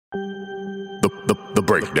The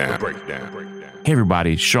breakdown. Hey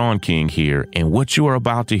everybody, Sean King here, and what you are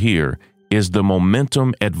about to hear is the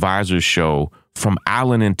Momentum Advisors Show from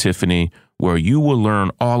Alan and Tiffany, where you will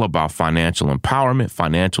learn all about financial empowerment,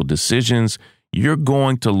 financial decisions. You're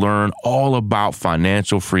going to learn all about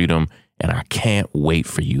financial freedom, and I can't wait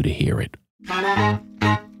for you to hear it.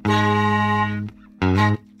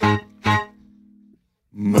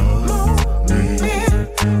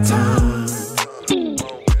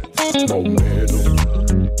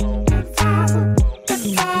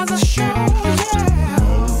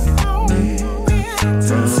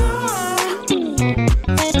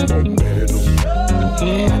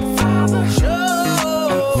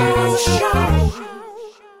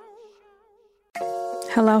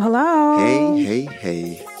 Hello, hello.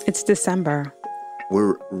 Hey. It's December.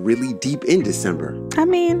 We're really deep in December. I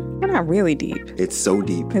mean, we're not really deep. It's so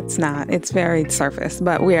deep. It's not. It's very surface,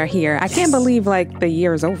 but we are here. I can't believe, the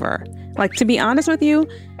year's over. To be honest with you,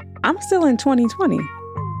 I'm still in 2020.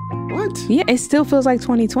 What? Yeah, it still feels like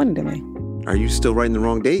 2020 to me. Are you still writing the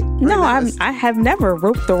wrong date? No, I have never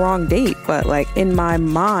wrote the wrong date, but in my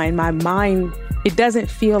mind, it doesn't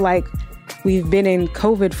feel like we've been in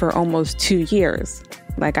COVID for almost 2 years.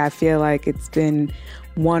 I feel like it's been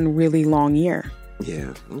one really long year.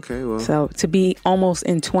 Yeah. Okay. Well. So to be almost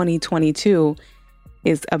in 2022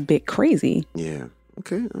 is a bit crazy. Yeah.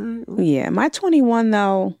 Okay. All right. Well. Yeah. My 21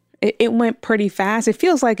 though, it went pretty fast. It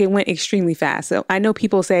feels like it went extremely fast. So I know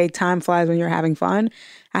people say time flies when you're having fun.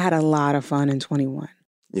 I had a lot of fun in 21.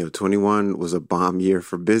 21 was a bomb year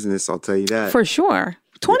for business. I'll tell you that. For sure.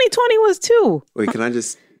 2020 was too. Wait,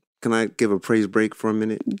 can I give a praise break for a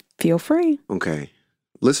minute? Feel free. Okay.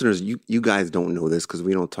 Listeners, you guys don't know this because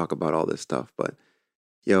we don't talk about all this stuff, but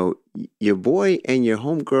your boy and your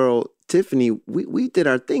homegirl, Tiffany, we did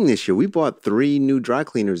our thing this year. We bought 3 new dry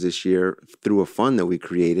cleaners this year through a fund that we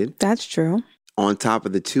created. That's true. On top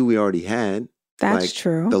of the 2 we already had. That's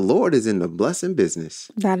true. The Lord is in the blessing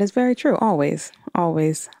business. That is very true. Always.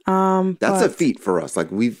 That's a feat for us.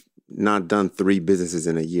 We've not done 3 businesses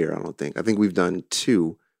in a year, I don't think. I think we've done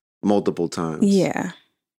 2 multiple times. Yeah.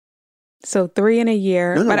 So 3 in a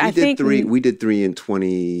year. No, but we I did think 3. We did 3 in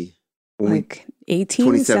 20...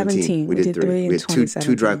 18, 17. We did 3 in we 2017.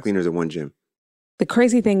 2 dry cleaners and 1 gym. The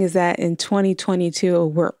crazy thing is that in 2022,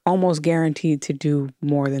 we're almost guaranteed to do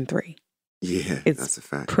more than 3. Yeah, that's a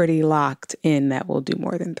fact. Pretty locked in that we'll do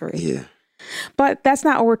more than 3. Yeah. But that's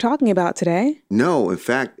not what we're talking about today. No, in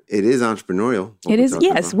fact, it is entrepreneurial. It is,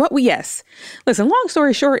 yes. Yes. Listen, long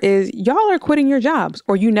story short is y'all are quitting your jobs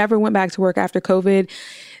or you never went back to work after COVID.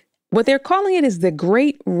 What they're calling it is the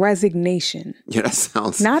Great Resignation. Yeah, that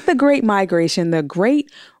sounds... Not the Great Migration, the Great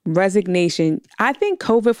Resignation. I think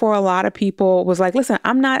COVID for a lot of people was like, listen,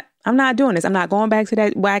 I'm not doing this. I'm not going back to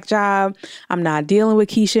that whack job. I'm not dealing with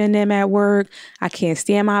Keisha and them at work. I can't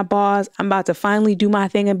stand my boss. I'm about to finally do my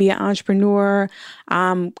thing and be an entrepreneur.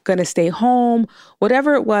 I'm going to stay home.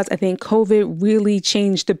 Whatever it was, I think COVID really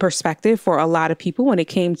changed the perspective for a lot of people when it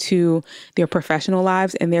came to their professional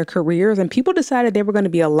lives and their careers. And people decided they were going to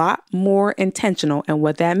be a lot more intentional. And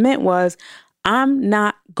what that meant was, I'm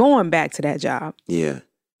not going back to that job. Yeah.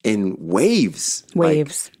 In waves.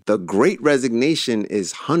 The Great Resignation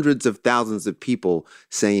is hundreds of thousands of people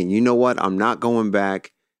saying, you know what? I'm not going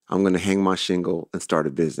back. I'm going to hang my shingle and start a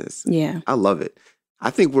business. Yeah. I love it. I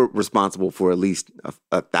think we're responsible for at least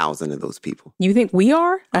 1,000 of those people. You think we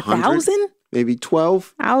are? 1,000? Maybe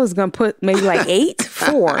 12? I was going to put maybe 8,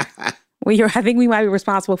 4. I think we might be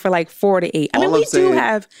responsible for 4 to 8. I mean, we do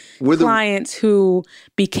have clients who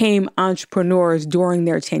became entrepreneurs during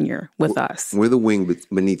their tenure with us. We're the wing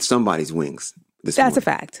beneath somebody's wings. That's a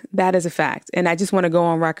fact. That is a fact. And I just want to go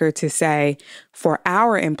on record to say, for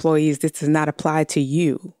our employees, this does not apply to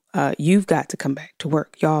you. You've got to come back to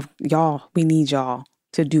work. Y'all, we need y'all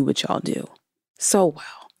to do what y'all do so well.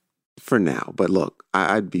 For now. But look,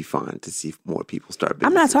 I'd be fine to see more people start businesses.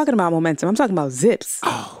 I'm not talking about momentum. I'm talking about Zips.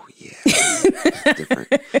 Oh, yeah. Different.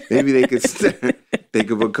 Maybe they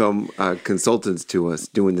could become consultants to us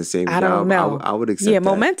doing the same job. I don't know. I would accept that. Yeah,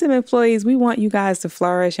 Momentum employees, we want you guys to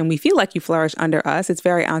flourish, and we feel like you flourish under us. It's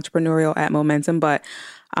very entrepreneurial at Momentum, but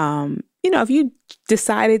if you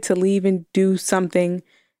decided to leave and do something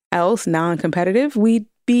else non-competitive, we'd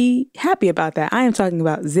be happy about that. I am talking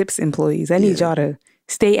about Zips employees. I need y'all to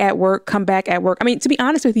stay at work, come back at work. I mean, to be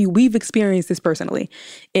honest with you, we've experienced this personally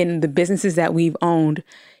in the businesses that we've owned.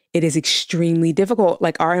 It is extremely difficult.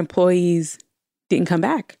 Our employees didn't come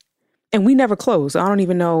back and we never closed. I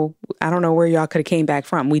don't know where y'all could have came back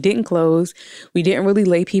from. We didn't close. We didn't really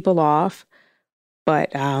lay people off, but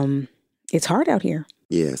it's hard out here.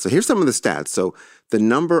 Yeah. So here's some of the stats. So the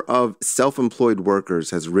number of self-employed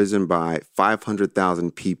workers has risen by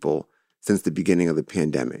 500,000 people since the beginning of the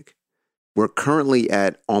pandemic. We're currently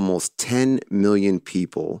at almost 10 million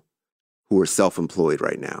people who are self-employed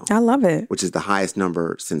right now. I love it. Which is the highest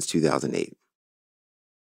number since 2008.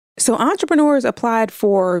 So entrepreneurs applied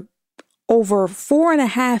for over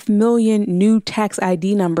 4.5 million new tax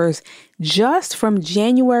ID numbers just from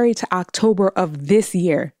January to October of this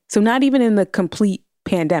year. So not even in the complete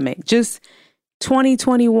pandemic, just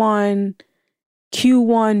 2021,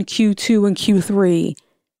 Q1, Q2, and Q3,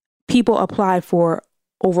 people applied for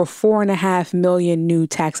over 4.5 million new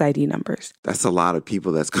tax ID numbers. That's a lot of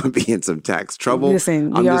people that's going to be in some tax trouble.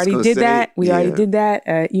 Listen, we already did that. We already did that.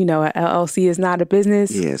 A LLC is not a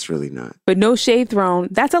business. Yeah, it's really not. But no shade thrown.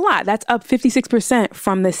 That's a lot. That's up 56%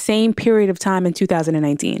 from the same period of time in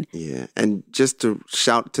 2019. Yeah. And just to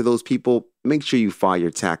shout to those people, make sure you file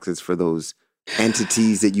your taxes for those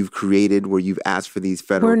entities that you've created where you've asked for these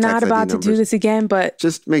federal We're tax not ID about to do this again, but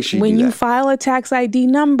just make sure when do you that. file a tax ID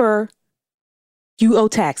number, you owe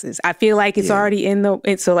taxes. I feel like it's already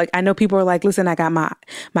so like, I know people are like, listen, I got my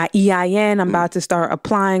EIN. I'm about to start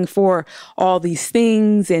applying for all these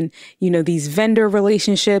things and, these vendor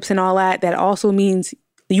relationships and all that. That also means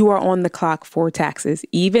you are on the clock for taxes.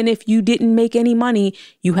 Even if you didn't make any money,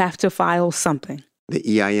 you have to file something.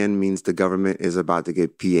 The EIN means the government is about to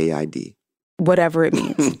get PAID. Whatever it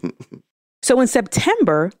means. So in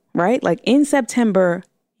September, right? Like in September,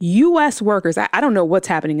 U.S. workers, I don't know what's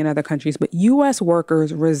happening in other countries, but U.S.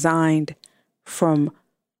 workers resigned from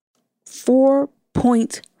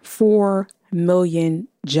 4.4 million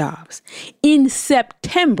jobs. In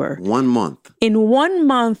September. 1 month. In 1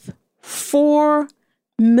 month, 4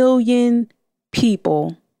 million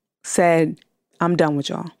people said, I'm done with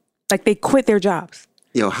y'all. Like they quit their jobs.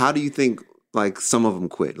 How do you think some of them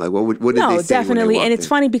quit? Like what did they say? No, definitely. And it's in?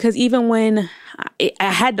 funny because even when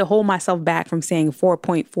I had to hold myself back from saying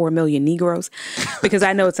 4.4 million Negroes, because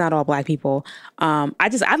I know it's not all Black people.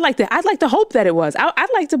 I'd like to hope that it was.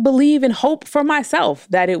 I'd like to believe and hope for myself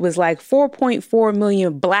that it was like 4.4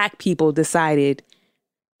 million Black people decided,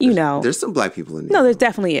 There's some Black people in there. No, there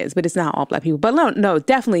definitely is, but it's not all Black people. But no,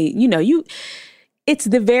 definitely, it's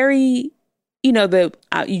the very...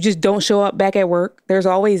 you just don't show up back at work. There's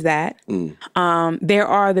always that. There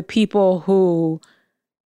are the people who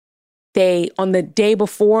on the day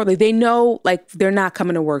before, they know they're not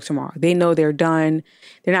coming to work tomorrow. They know they're done.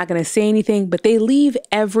 They're not going to say anything, but they leave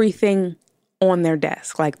everything on their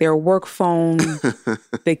desk, like their work phone,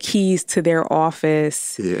 the keys to their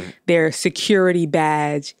office, their security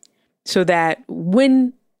badge, so that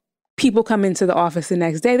when people come into the office the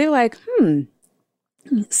next day, they're like,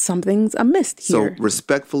 something's amiss here. So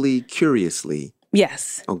respectfully, curiously.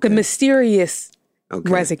 Yes. Okay. The mysterious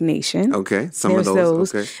resignation. Okay. Some there's of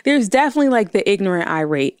those. Okay. There's definitely the ignorant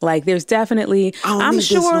irate. There's definitely, I'm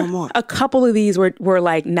sure a couple of these were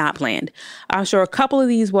not planned. I'm sure a couple of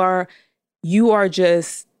these were, you are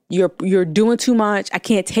just, you're doing too much. I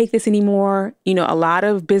can't take this anymore. A lot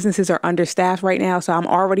of businesses are understaffed right now. So I'm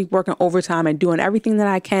already working overtime and doing everything that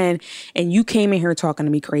I can. And you came in here talking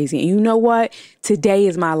to me crazy. And you know what? Today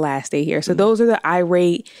is my last day here. So those are the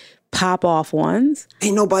irate pop off ones.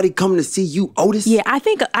 Ain't nobody coming to see you, Otis. Yeah, I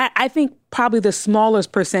think probably the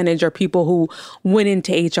smallest percentage are people who went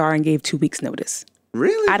into HR and gave 2 weeks notice.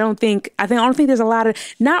 Really? I don't think there's a lot of,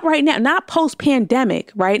 not right now, not post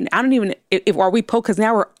pandemic, right? I don't even, are we because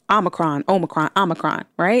now we're Omicron,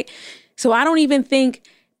 right? So I don't even think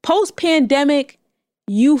post pandemic,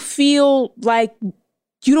 you feel like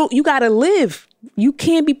you got to live. You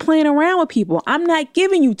can't be playing around with people. I'm not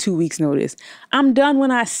giving you 2 weeks notice. I'm done when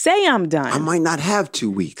I say I'm done. I might not have 2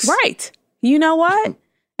 weeks. Right. You know what?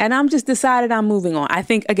 And I'm just decided I'm moving on. I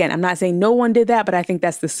think, again, I'm not saying no one did that, but I think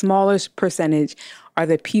that's the smallest percentage are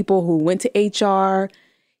the people who went to HR,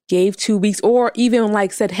 gave 2 weeks, or even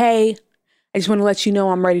said, hey, I just want to let you know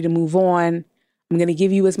I'm ready to move on. I'm going to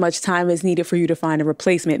give you as much time as needed for you to find a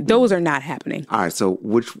replacement. Those are not happening. All right. So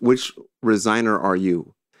which resigner are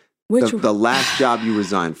you? The last job you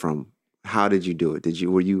resigned from, how did you do it?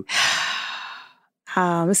 Were you...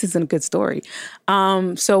 This isn't a good story.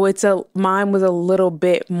 So mine was a little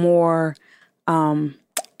bit more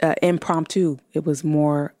impromptu. It was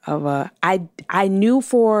more of I knew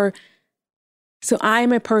so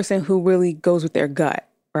I'm a person who really goes with their gut,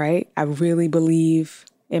 right? I really believe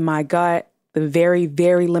in my gut. The very,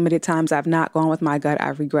 very limited times I've not gone with my gut,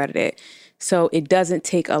 I've regretted it. So it doesn't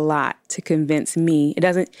take a lot to convince me. It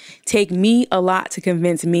doesn't take me a lot to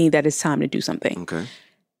convince me that it's time to do something. Okay.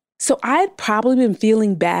 So I had probably been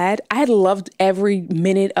feeling bad. I had loved every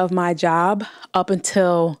minute of my job up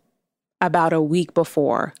until about a week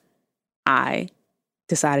before I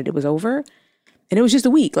decided it was over. And it was just a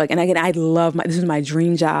week. Like, and again, this was my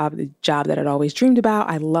dream job, the job that I'd always dreamed about.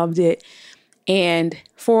 I loved it. And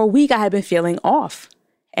for a week I had been feeling off.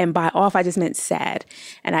 And by off, I just meant sad.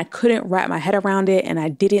 And I couldn't wrap my head around it. And I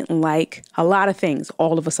didn't like a lot of things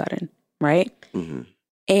all of a sudden, right? Mm-hmm.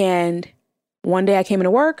 And one day I came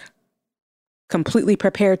into work, completely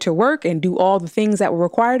prepared to work and do all the things that were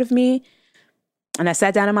required of me. And I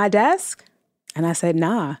sat down at my desk and I said,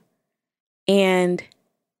 nah. And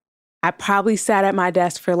I probably sat at my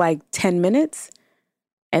desk for like 10 minutes.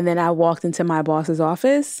 And then I walked into my boss's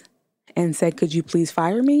office and said, could you please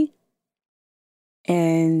fire me?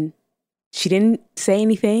 And she didn't say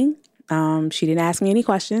anything. She didn't ask me any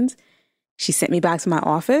questions. She sent me back to my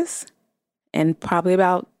office. And probably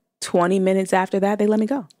about 20 minutes after that, they let me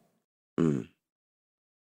go. Mm.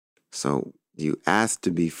 So you asked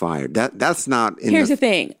to be fired. That's not in Here's the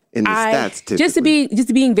thing. In the stats, typically. Just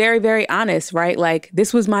to being very, very honest, right? Like,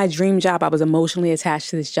 this was my dream job. I was emotionally attached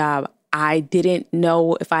to this job. I didn't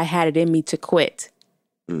know if I had it in me to quit.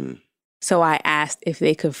 Mm. So I asked if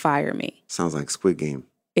they could fire me. Sounds like Squid Game.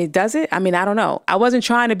 It does it? I mean, I don't know. I wasn't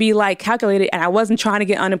trying to be like calculated, and I wasn't trying to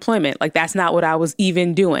get unemployment. Like, that's not what I was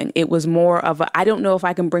even doing. It was more of I don't know if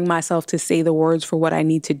I can bring myself to say the words for what I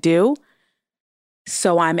need to do.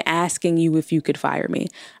 So I'm asking you if you could fire me.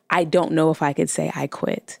 I don't know if I could say I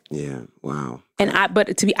quit. Yeah. Wow. And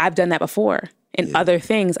I've done that before. In other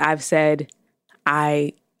things, I've said,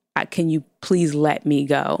 I can you please let me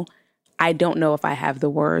go? I don't know if I have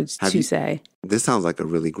the words to say. This sounds like a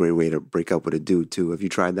really great way to break up with a dude too. Have you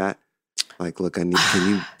tried that? Like, look, can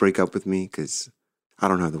you break up with me? Because I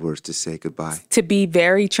don't have the words to say goodbye. To be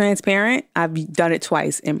very transparent, I've done it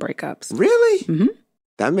twice in breakups. Really? Mm-hmm.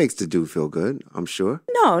 That makes the dude feel good, I'm sure.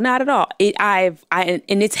 No, not at all. And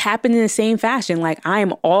it's happened in the same fashion. Like, I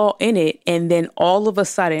am all in it. And then all of a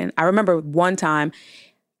sudden, I remember one time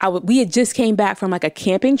we had just came back from like a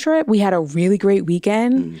camping trip. We had a really great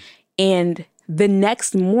weekend. And the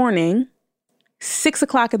next morning, 6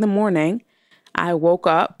 o'clock in the morning, I woke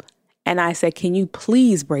up and I said, can you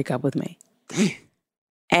please break up with me?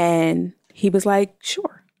 And he was like,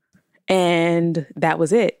 sure. And that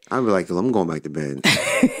was it. I'd be like, I'm going back to bed.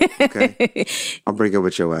 Okay. I'll break up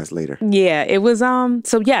with your ass later. Yeah, it was,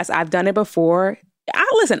 so yes, I've done it before.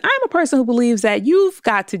 Listen, I'm a person who believes that you've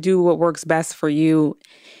got to do what works best for you.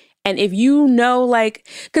 And if you know, like,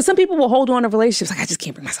 because some people will hold on to relationships, like, I just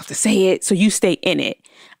can't bring myself to say it. So you stay in it.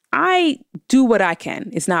 I do what I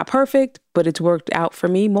can. It's not perfect, but it's worked out for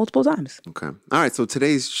me multiple times. Okay. All right. So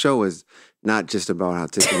today's show is not just about how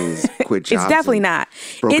Tiffany's quit jobs. It's definitely not.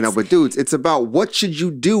 Broken up with dudes. It's about what should you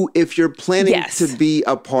do if you're planning to be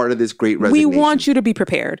a part of this great resignation. We want you to be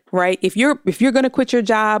prepared, right? If you're going to quit your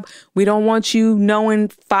job, we don't want you knowing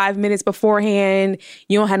 5 minutes beforehand,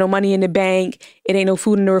 you don't have no money in the bank, it ain't no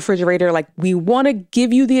food in the refrigerator. Like, we want to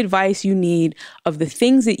give you the advice you need of the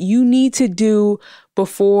things that you need to do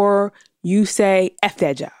before you say F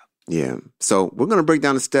that job. Yeah. So we're going to break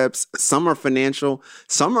down the steps. Some are financial.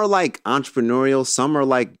 Some are like entrepreneurial. Some are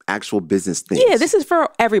like actual business things. Yeah, this is for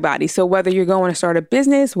everybody. So whether you're going to start a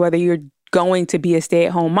business, whether you're going to be a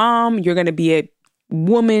stay-at-home mom, you're going to be a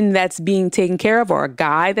woman that's being taken care of or a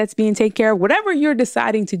guy that's being taken care of, whatever you're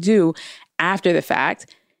deciding to do after the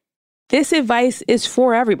fact, this advice is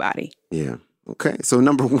for everybody. Yeah. Okay. So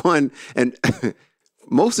number one, and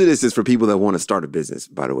most of this is for people that want to start a business,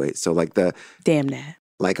 by the way. So like damn that.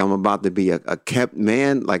 Like, I'm about to be a kept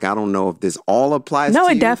man. Like, I don't know if this all applies to you. No,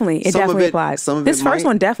 it definitely applies. This first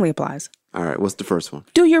one definitely applies. All right. What's the first one?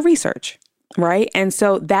 Do your research, right? And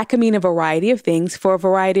so that could mean a variety of things for a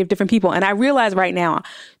variety of different people. And I realize right now,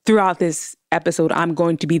 throughout this episode, I'm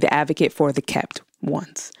going to be the advocate for the kept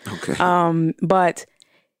ones. Okay. But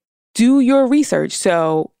do your research.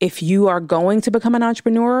 So if you are going to become an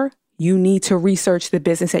entrepreneur, you need to research the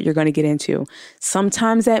business that you're going to get into.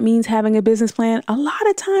 Sometimes that means having a business plan. A lot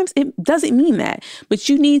of times it doesn't mean that, but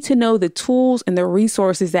you need to know the tools and the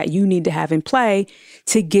resources that you need to have in play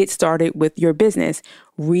to get started with your business.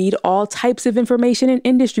 Read all types of information and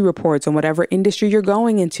industry reports on whatever industry you're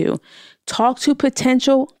going into. Talk to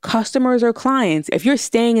potential customers or clients. If you're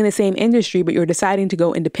staying in the same industry, but you're deciding to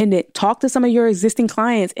go independent, talk to some of your existing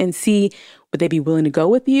clients and see would they be willing to go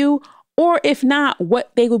with you? Or if not,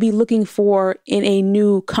 what they will be looking for in a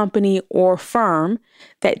new company or firm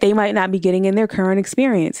that they might not be getting in their current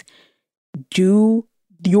experience. Do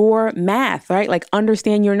your math, right? Like,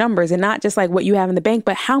 understand your numbers and not just like what you have in the bank,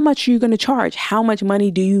 but how much are you going to charge? How much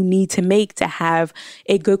money do you need to make to have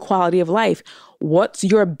a good quality of life? What's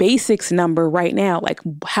your basics number right now? Like,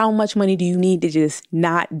 how much money do you need to just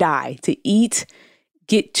not die, to eat,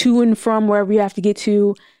 get to and from wherever you have to get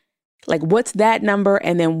to, like what's that number?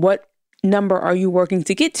 And then what number are you working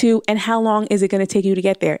to get to? And how long is it going to take you to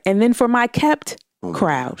get there? And then for my kept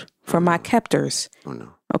crowd, for my kepters. Oh no.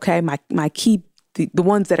 Okay. My key, the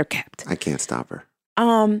ones that are kept. I can't stop her.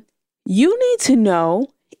 You need to know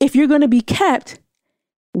if you're going to be kept,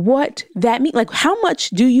 what that means. Like, how much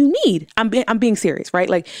do you need? I'm being serious, right?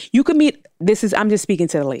 Like you could meet, I'm just speaking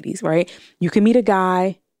to the ladies, right? You can meet a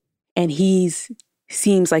guy and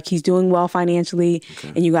seems like he's doing well financially,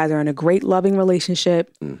 and you guys are in a great loving relationship.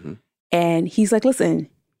 Mm-hmm. And he's like, listen,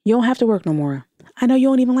 you don't have to work no more. I know you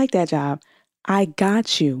don't even like that job. I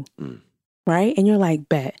got you. Right? And you're like,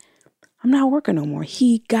 bet, I'm not working no more.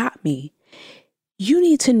 He got me. You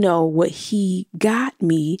need to know what he got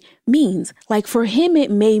me means. Like for him,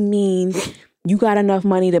 it may mean you got enough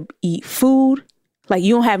money to eat food. Like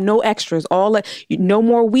you don't have no extras, no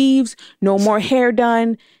more weaves, no more hair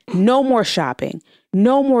done, no more shopping,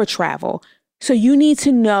 no more travel. So you need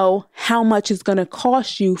to know how much it's going to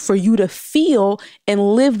cost you for you to feel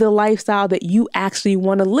and live the lifestyle that you actually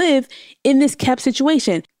want to live in this kept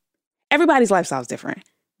situation. Everybody's lifestyle is different,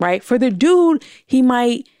 right? For the dude, he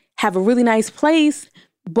might have a really nice place,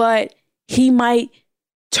 but he might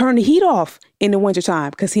turn the heat off in the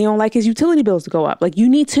wintertime because he don't like his utility bills to go up. Like you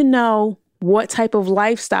need to know what type of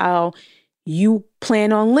lifestyle you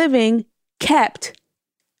plan on living kept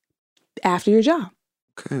after your job.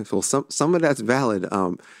 Okay, so some of that's valid,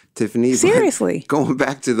 Tiffany. Seriously. Going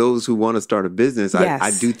back to those who want to start a business, yes.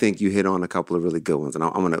 I do think you hit on a couple of really good ones, and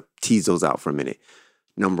I'm going to tease those out for a minute.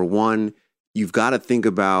 Number one, you've got to think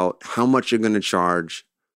about how much you're going to charge,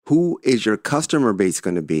 who is your customer base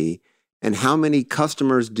going to be, and how many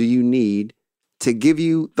customers do you need to give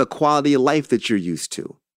you the quality of life that you're used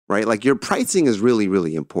to, right? Like your pricing is really,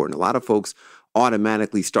 really important. A lot of folks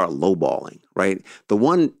automatically start lowballing, right? The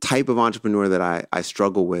one type of entrepreneur that I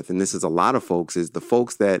struggle with, and this is a lot of folks, is the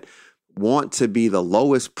folks that want to be the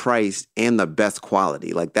lowest price and the best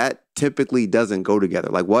quality. Like that typically doesn't go together.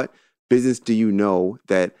 Like what business do you know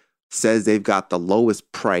that says they've got the lowest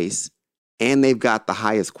price and they've got the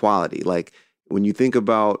highest quality? Like when you think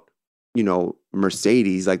about,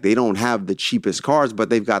 Mercedes, like they don't have the cheapest cars, but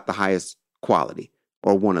they've got the highest quality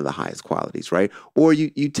or one of the highest qualities, right? Or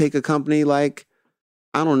you take a company like,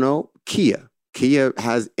 I don't know, Kia. Kia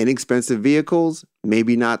has inexpensive vehicles,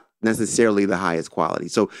 maybe not necessarily the highest quality.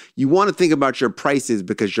 So you want to think about your prices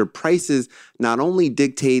because your prices not only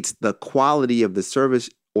dictates the quality of the service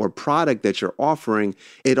or product that you're offering,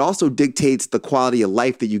 it also dictates the quality of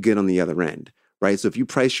life that you get on the other end, right? So if you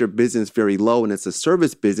price your business very low and it's a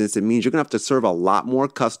service business, it means you're going to have to serve a lot more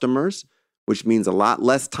customers, which means a lot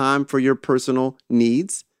less time for your personal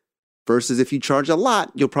needs. Versus if you charge a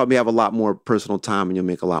lot, you'll probably have a lot more personal time and you'll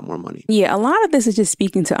make a lot more money. Yeah, a lot of this is just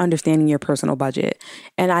speaking to understanding your personal budget.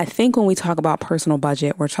 And I think when we talk about personal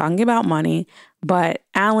budget, we're talking about money, but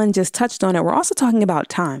Alan just touched on it. We're also talking about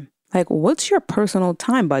time. Like, what's your personal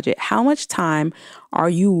time budget? How much time are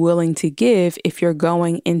you willing to give if you're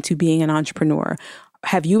going into being an entrepreneur?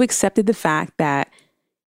 Have you accepted the fact that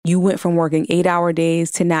you went from working 8-hour days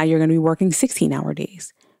to now you're going to be working 16-hour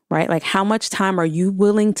days? Right? Like how much time are you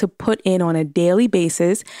willing to put in on a daily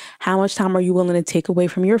basis? How much time are you willing to take away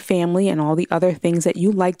from your family and all the other things that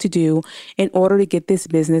you like to do in order to get this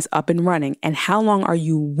business up and running? And how long are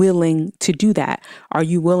you willing to do that? Are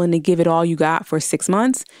you willing to give it all you got for 6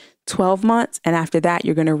 months, 12 months? And after that,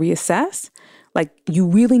 you're going to reassess? Like you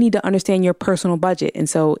really need to understand your personal budget. And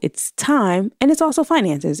so it's time and it's also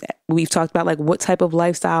finances. We've talked about like what type of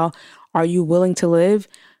lifestyle are you willing to live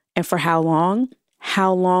and for how long?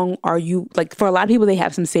 How long are you, like for a lot of people, they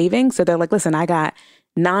have some savings. So they're like, listen, I got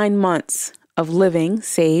 9 months of living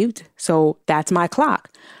saved. So that's my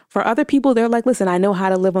clock. For other people, they're like, listen, I know how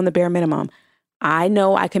to live on the bare minimum. I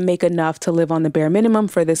know I can make enough to live on the bare minimum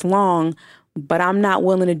for this long, but I'm not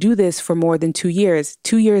willing to do this for more than 2 years.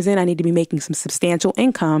 2 years in, I need to be making some substantial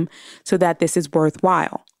income so that this is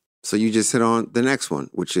worthwhile. So you just hit on the next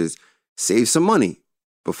one, which is save some money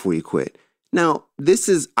before you quit. Now, this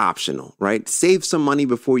is optional, right? Save some money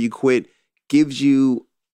before you quit gives you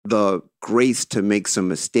the grace to make some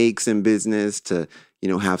mistakes in business, to,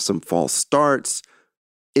 have some false starts.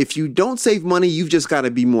 If you don't save money, you've just got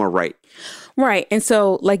to be more right. Right. And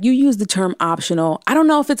so like you use the term optional. I don't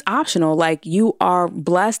know if it's optional. Like you are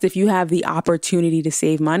blessed if you have the opportunity to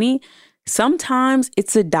save money. Sometimes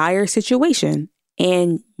it's a dire situation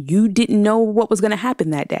and you didn't know what was going to happen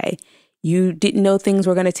that day. You didn't know things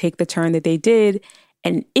were going to take the turn that they did.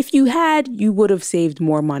 And if you had, you would have saved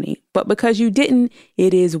more money. But because you didn't,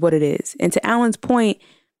 it is what it is. And to Alan's point,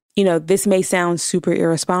 this may sound super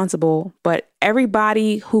irresponsible, but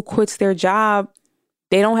everybody who quits their job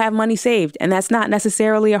they don't have money saved. And that's not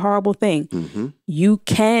necessarily a horrible thing. Mm-hmm. You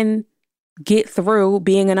can get through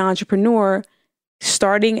being an entrepreneur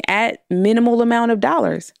starting at minimal amount of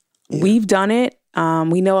dollars. Yeah. We've done it.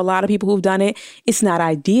 We know a lot of people who've done it. It's not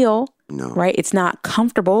ideal, right? It's not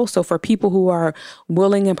comfortable. So for people who are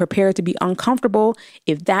willing and prepared to be uncomfortable,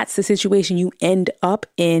 if that's the situation you end up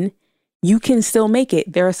in, you can still make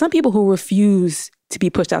it. There are some people who refuse to be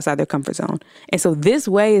pushed outside their comfort zone. And so this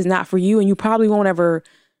way is not for you, and you probably won't ever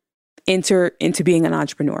enter into being an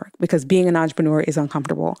entrepreneur because being an entrepreneur is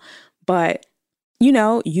uncomfortable. But,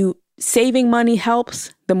 saving money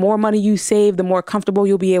helps. The more money you save, the more comfortable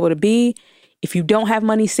you'll be able to be. If you don't have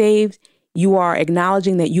money saved, you are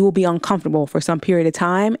acknowledging that you will be uncomfortable for some period of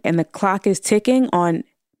time, and the clock is ticking on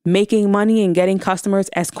making money and getting customers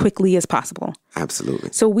as quickly as possible. Absolutely.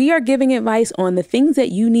 So we are giving advice on the things that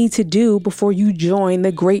you need to do before you join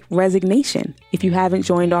the Great Resignation, if you haven't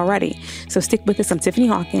joined already. So stick with us. I'm Tiffany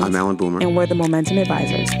Hawkins. I'm Alan Boomer. And we're the Momentum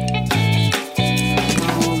Advisors.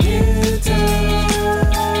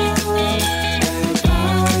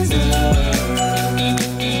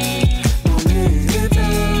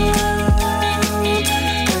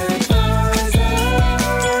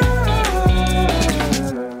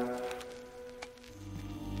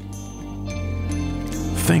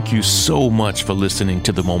 Thank you so much for listening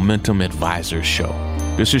to the Momentum Advisors Show.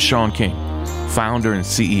 This is Sean King, founder and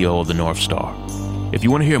CEO of the North Star. If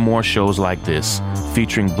you want to hear more shows like this,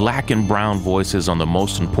 featuring Black and brown voices on the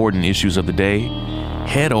most important issues of the day,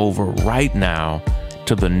 head over right now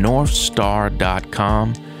to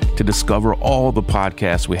thenorthstar.com to discover all the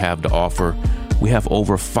podcasts we have to offer. We have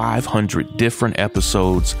over 500 different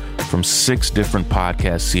episodes from 6 different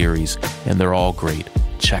podcast series, and they're all great.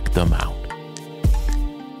 Check them out.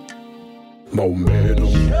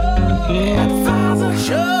 Momentum.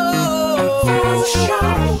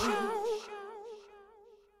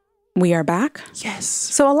 We are back. Yes.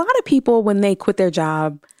 So a lot of people, when they quit their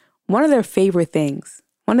job, one of their favorite things,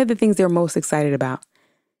 one of the things they're most excited about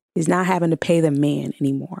is not having to pay the man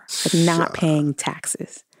anymore, like not paying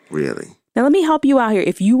taxes. Really? Now, let me help you out here.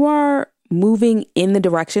 If you are moving in the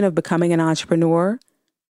direction of becoming an entrepreneur,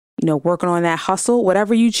 working on that hustle,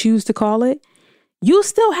 whatever you choose to call it, you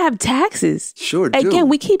still have taxes. Sure do. Again,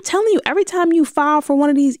 we keep telling you, every time you file for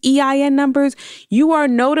one of these EIN numbers, you are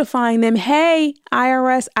notifying them, hey,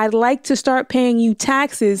 IRS, I'd like to start paying you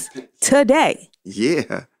taxes today.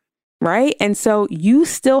 Yeah. Right? And so you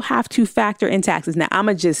still have to factor in taxes. Now,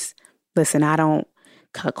 I don't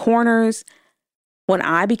cut corners. When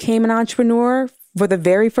I became an entrepreneur for the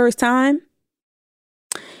very first time,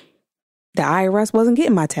 the IRS wasn't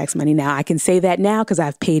getting my tax money. Now, I can say that now because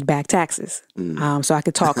I've paid back taxes. So I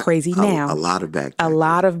could talk crazy now. A lot of back taxes. A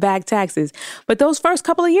lot of back taxes. But those first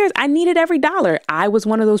couple of years, I needed every dollar. I was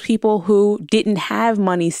one of those people who didn't have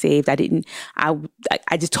money saved. I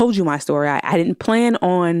just told you my story. I didn't plan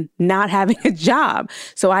on not having a job.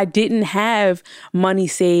 So I didn't have money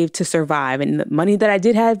saved to survive. And the money that I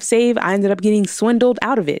did have saved, I ended up getting swindled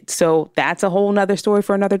out of it. So that's a whole nother story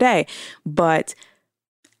for another day. But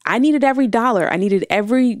I needed every dollar. I needed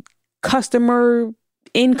every customer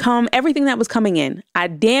income, everything that was coming in. I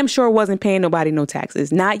damn sure wasn't paying nobody no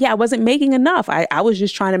taxes. I wasn't making enough. I was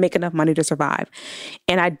just trying to make enough money to survive.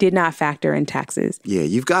 And I did not factor in taxes. Yeah,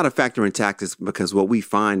 you've got to factor in taxes because what we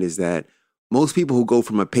find is that most people who go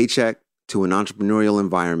from a paycheck to an entrepreneurial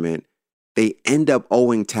environment, they end up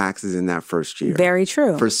owing taxes in that first year. Very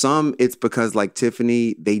true. For some, it's because like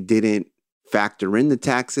Tiffany, they didn't factor in the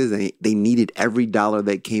taxes and they needed every dollar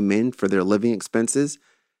that came in for their living expenses.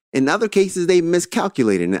 In other cases, they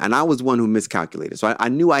miscalculated. And I was one who miscalculated. So I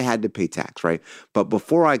knew I had to pay tax, right? But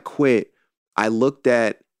before I quit, I looked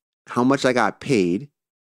at how much I got paid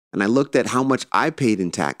and I looked at how much I paid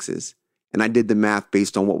in taxes. And I did the math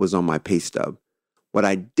based on what was on my pay stub. What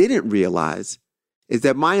I didn't realize is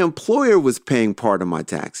that my employer was paying part of my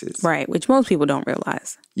taxes. Right, which most people don't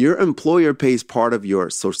realize. Your employer pays part of your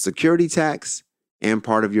Social Security tax and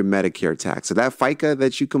part of your Medicare tax. So that FICA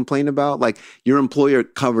that you complain about, like your employer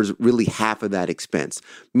covers really half of that expense,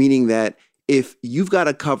 meaning that if you've got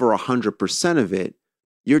to cover 100% of it,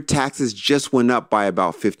 your taxes just went up by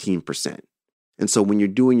about 15%. And so when you're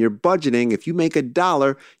doing your budgeting, if you make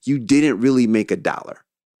 $1, you didn't really make $1.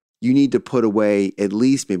 You need to put away at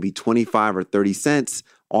least maybe 25 or 30 cents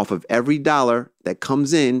off of every dollar that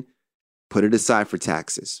comes in, put it aside for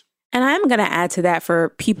taxes. And I'm going to add to that for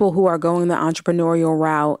people who are going the entrepreneurial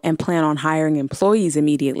route and plan on hiring employees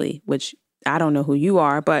immediately, which I don't know who you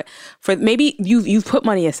are, but for maybe you've put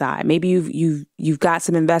money aside. Maybe you've got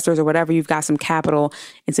some investors or whatever, you've got some capital.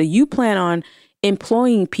 And so you plan on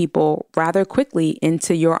employing people rather quickly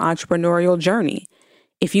into your entrepreneurial journey.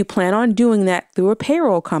 if you plan on doing that through a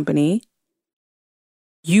payroll company,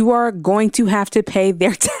 you are going to have to pay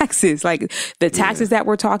their taxes. Like the taxes that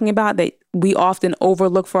we're talking about that we often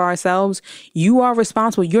overlook for ourselves, you are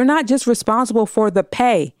responsible. You're not just responsible for the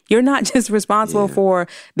pay. You're not just responsible for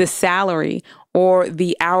the salary or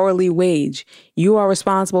the hourly wage. You are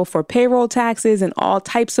responsible for payroll taxes and all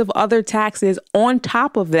types of other taxes on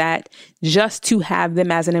top of that, just to have them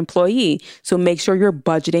as an employee. So make sure you're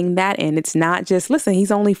budgeting that in. It's not just, listen,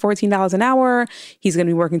 he's only $14 an hour. He's going to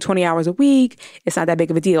be working 20 hours a week. It's not that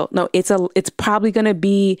big of a deal. No, it's probably going to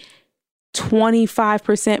be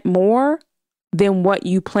 25% more than what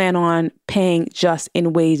you plan on paying just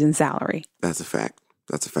in wage and salary. That's a fact.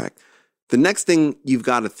 That's a fact. The next thing you've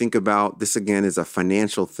got to think about, this again is a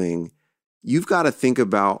financial thing. You've got to think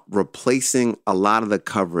about replacing a lot of the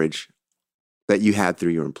coverage that you had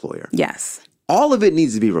through your employer. Yes. All of it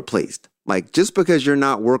needs to be replaced. Like just because you're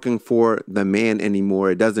not working for the man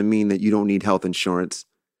anymore, it doesn't mean that you don't need health insurance,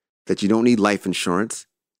 that you don't need life insurance,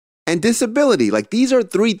 and disability. Like these are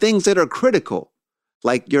three things that are critical.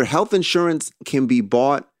 Like your health insurance can be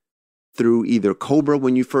bought through either COBRA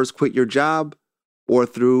when you first quit your job or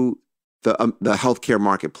through the healthcare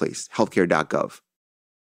marketplace, healthcare.gov.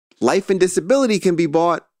 Life and disability can be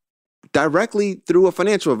bought directly through a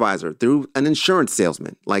financial advisor, through an insurance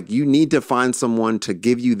salesman. Like you need to find someone to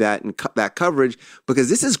give you that and that coverage, because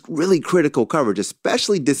this is really critical coverage,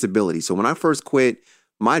 especially disability. So when I first quit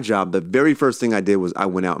my job, the very first thing I did was I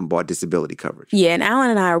went out and bought disability coverage. Yeah, and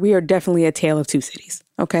Alan and we are definitely a tale of two cities.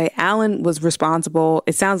 Okay, Alan was responsible.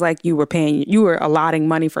 It sounds like you were allotting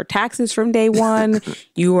money for taxes from day one.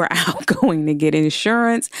 You were out going to get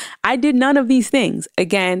insurance. I did none of these things.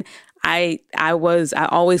 Again, I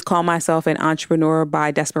always call myself an entrepreneur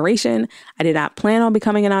by desperation. I did not plan on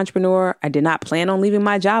becoming an entrepreneur. I did not plan on leaving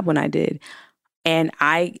my job when I did. And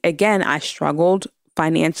I struggled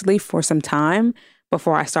financially for some time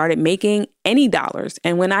before I started making any dollars.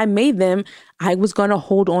 And when I made them, I was going to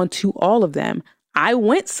hold on to all of them. I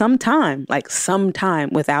went some time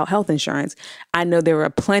without health insurance. I know there are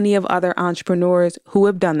plenty of other entrepreneurs who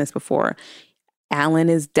have done this before. Alan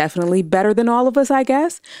is definitely better than all of us, I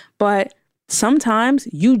guess. But sometimes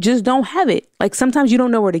you just don't have it. Like sometimes you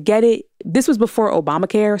don't know where to get it. This was before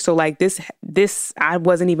Obamacare. So like this, I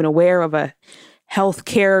wasn't even aware of a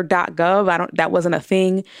healthcare.gov. That wasn't a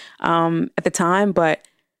thing at the time, but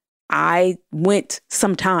I went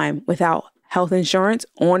some time without health insurance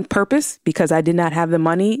on purpose because I did not have the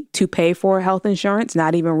money to pay for health insurance,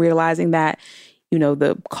 not even realizing that,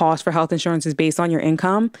 the cost for health insurance is based on your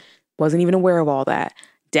income. Wasn't even aware of all that.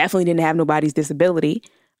 Definitely didn't have nobody's disability.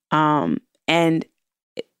 And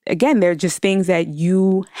again, they're just things that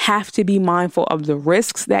you have to be mindful of the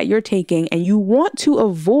risks that you're taking, and you want to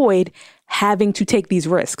avoid having to take these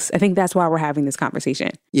risks. I think that's why we're having this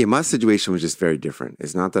conversation. Yeah, my situation was just very different.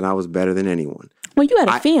 It's not that I was better than anyone. Well, you had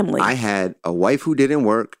a family. I had a wife who didn't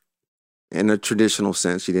work in a traditional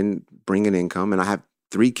sense. She didn't bring an income, and I have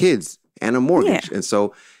 3 kids and a mortgage. Yeah. And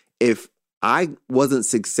so if I wasn't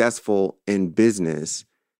successful in business,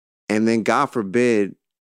 and then God forbid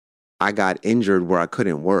I got injured where I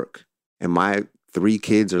couldn't work, and my 3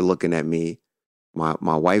 kids are looking at me, my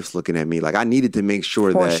wife's looking at me, like I needed to make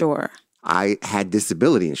sure I had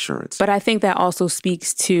disability insurance. But I think that also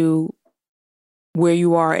speaks to where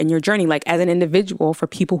you are in your journey, like as an individual, for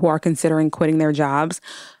people who are considering quitting their jobs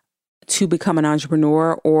to become an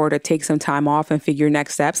entrepreneur or to take some time off and figure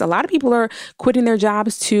next steps. A lot of people are quitting their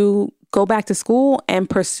jobs to go back to school and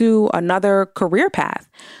pursue another career path.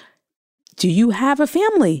 Do you have a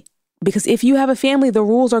family? Because if you have a family, the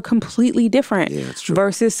rules are completely different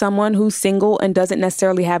versus someone who's single and doesn't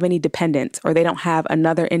necessarily have any dependents, or they don't have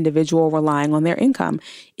another individual relying on their income.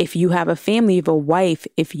 If you have a family, if you have a wife,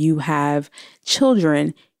 if you have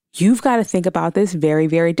children, you've got to think about this very,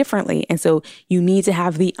 very differently. And so you need to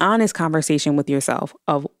have the honest conversation with yourself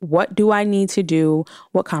of what do I need to do?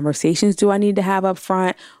 What conversations do I need to have up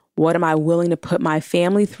front? What am I willing to put my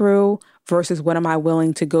family through versus what am I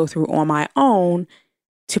willing to go through on my own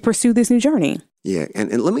to pursue this new journey? Yeah.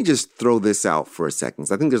 And let me just throw this out for a second.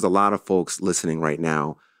 I think there's a lot of folks listening right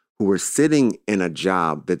now who are sitting in a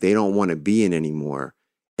job that they don't want to be in anymore.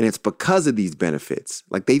 And it's because of these benefits.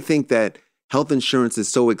 Like they think that health insurance is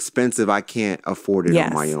so expensive, I can't afford it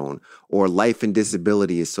on my own. Or life and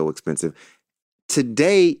disability is so expensive.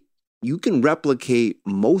 Today, you can replicate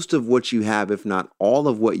most of what you have, if not all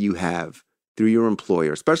of what you have, through your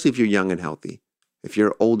employer, especially if you're young and healthy. If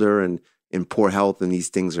you're older and in poor health, then these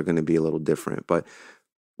things are going to be a little different. But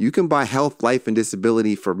you can buy health, life, and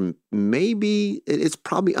disability for maybe, it's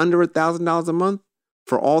probably under $1,000 a month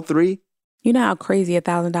for all 3. You know how crazy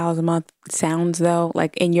 $1,000 a month sounds, though?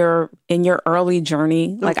 Like in your early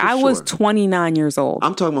journey? No, like for I was sure. 29 years old.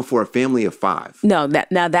 I'm talking about for a family of 5. No,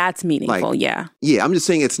 now that's meaningful, Like, yeah. Yeah, I'm just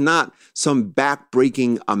saying it's not some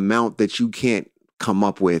back-breaking amount that you can't come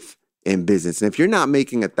up with in business. And if you're not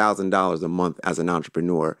making $1,000 a month as an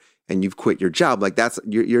entrepreneur and you've quit your job, like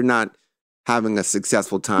you're not having a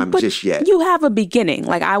successful time But just yet. you have a beginning.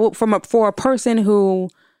 Like for a person who,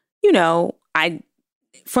 you know,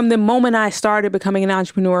 from the moment I started becoming an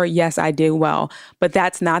entrepreneur, yes, I did well, but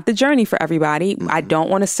that's not the journey for everybody. Mm-hmm. I don't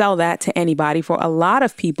want to sell that to anybody. For a lot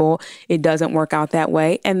of people, it doesn't work out that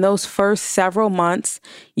way. And those first several months,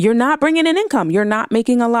 you're not bringing in income. You're not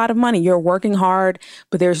making a lot of money. You're working hard,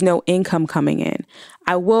 but there's no income coming in.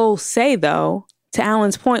 I will say, though, to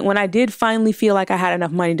Alan's point, when I did finally feel like I had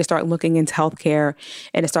enough money to start looking into healthcare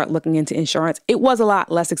and to start looking into insurance, it was a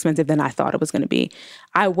lot less expensive than I thought it was going to be.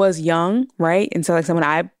 I was young, right? And so like someone,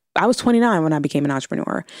 I was 29 when I became an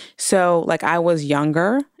entrepreneur. So like I was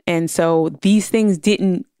younger. And so these things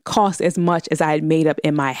didn't cost as much as I had made up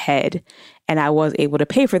in my head. And I was able to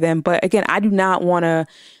pay for them. But again, I do not want to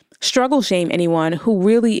struggle shame anyone who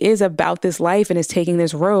really is about this life and is taking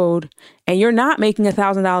this road, and you're not making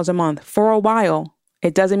 $1,000 a month for a while.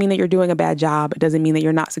 It doesn't mean that you're doing a bad job. It doesn't mean that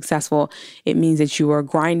you're not successful. It means that you are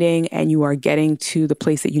grinding and you are getting to the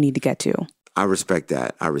place that you need to get to. I respect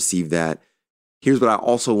that. I receive that. Here's what I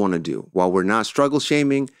also want to do. While we're not struggle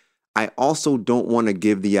shaming, I also don't want to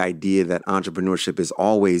give the idea that entrepreneurship is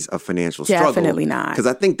always a financial struggle. Definitely not. Because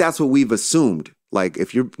I think that's what we've assumed. Like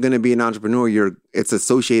if you're going to be an entrepreneur, it's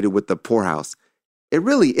associated with the poorhouse. It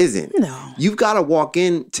really isn't. No. You've got to walk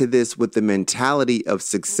into this with the mentality of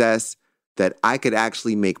success, that I could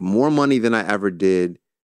actually make more money than I ever did,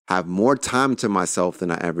 have more time to myself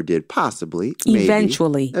than I ever did, possibly.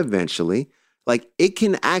 Eventually. Maybe, eventually. Like it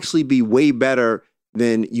can actually be way better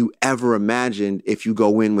than you ever imagined if you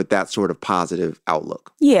go in with that sort of positive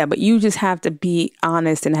outlook. Yeah, but you just have to be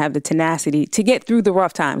honest and have the tenacity to get through the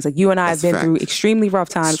rough times. Like you and I have been through extremely rough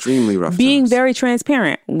times. Extremely rough Being times. very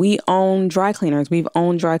transparent. We own dry cleaners. We've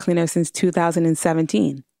owned dry cleaners since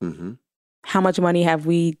 2017. Mm-hmm. How much money have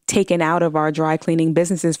we taken out of our dry cleaning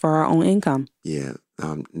businesses for our own income? Yeah,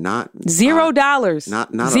 not $0.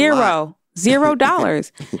 Not Zero.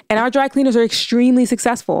 $0. And our dry cleaners are extremely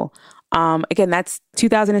successful. Again, that's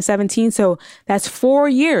 2017. So that's 4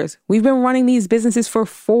 years. We've been running these businesses for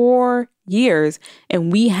 4 years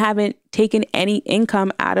and we haven't taken any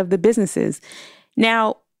income out of the businesses.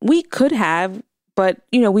 Now, we could have, but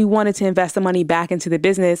we wanted to invest the money back into the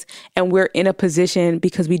business, and we're in a position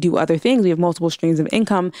because we do other things. We have multiple streams of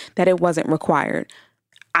income that it wasn't required.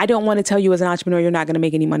 I don't want to tell you as an entrepreneur, you're not going to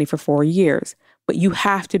make any money for 4 years, but you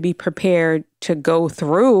have to be prepared to go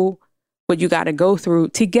through what you got to go through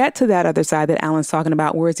to get to that other side that Alan's talking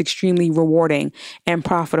about, where it's extremely rewarding and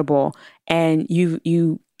profitable, and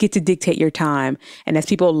you get to dictate your time. And as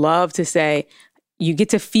people love to say, you get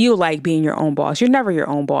to feel like being your own boss. You're never your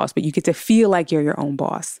own boss, but you get to feel like you're your own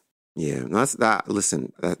boss. Yeah,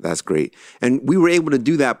 that's great. And we were able to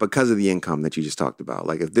do that because of the income that you just talked about.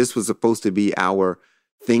 Like if this was supposed to be our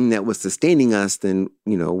thing that was sustaining us, then,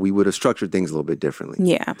 we would have structured things a little bit differently.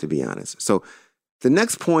 Yeah. To be honest. So the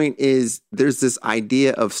next point is there's this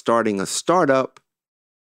idea of starting a startup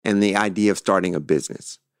and the idea of starting a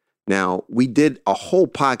business. Now, we did a whole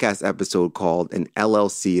podcast episode called An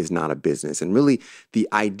LLC is Not a Business. And really, the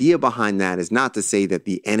idea behind that is not to say that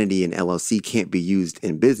the entity in LLC can't be used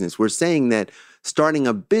in business. We're saying that starting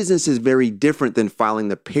a business is very different than filing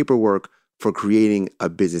the paperwork for creating a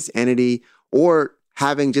business entity or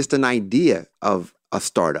having just an idea of a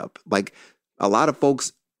startup. Like a lot of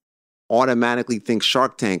folks automatically think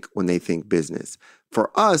Shark Tank when they think business.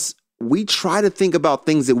 For us, we try to think about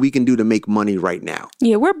things that we can do to make money right now.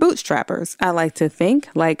 Yeah, we're bootstrappers, I like to think.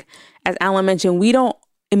 Like, as Alan mentioned, we don't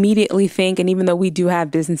immediately think, and even though we do have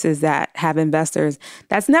businesses that have investors,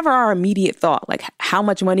 that's never our immediate thought. Like, how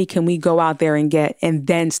much money can we go out there and get and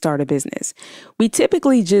then start a business? We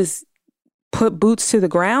typically just put boots to the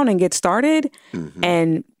ground and get started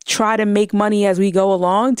and try to make money as we go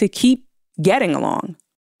along to keep getting along.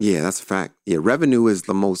 Yeah, that's a fact. Yeah, revenue is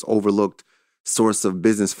the most overlooked source of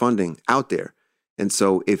business funding out there. And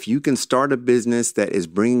so if you can start a business that is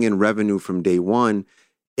bringing in revenue from day one,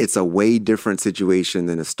 it's a way different situation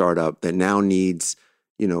than a startup that now needs,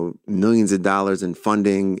 millions of dollars in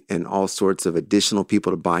funding and all sorts of additional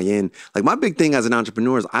people to buy in. Like my big thing as an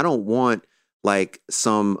entrepreneur is I don't want like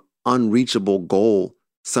some unreachable goal,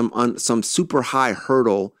 some super high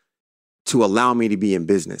hurdle to allow me to be in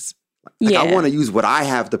business. Like I want to use what I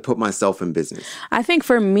have to put myself in business. I think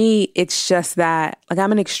for me, it's just that, like,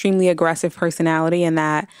 I'm an extremely aggressive personality in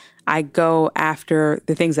that I go after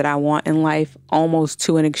the things that I want in life almost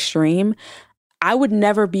to an extreme. I would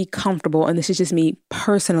never be comfortable, and this is just me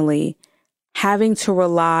personally, having to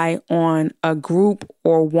rely on a group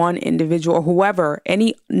or one individual or whoever,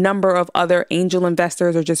 any number of other angel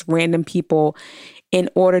investors or just random people in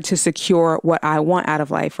order to secure what I want out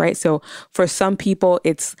of life, right? So for some people,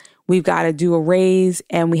 it's we've got to do a raise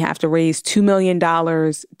and we have to raise $2 million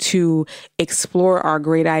to explore our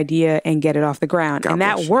great idea and get it off the ground. And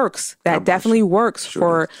that works. That definitely works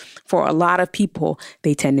for a lot of people.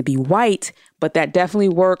 They tend to be white, but that definitely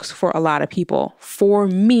works for a lot of people. For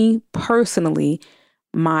me personally,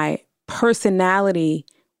 my personality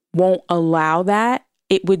won't allow that.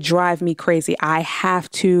 It would drive me crazy. I have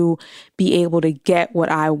to be able to get what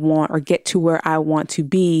I want or get to where I want to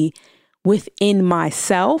be within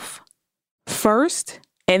myself first.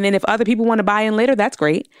 And then if other people want to buy in later, that's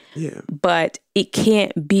great. Yeah. But it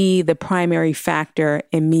can't be the primary factor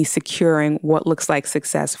in me securing what looks like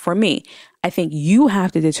success for me. I think you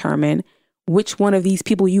have to determine which one of these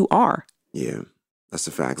people you are. Yeah, that's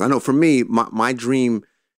a fact. I know for me, my dream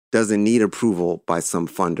doesn't need approval by some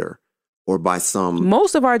funder or by some...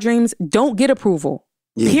 Most of our dreams don't get approval,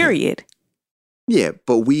 period. Yeah,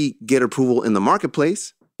 but we get approval in the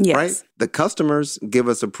marketplace. Yes. Right? The customers give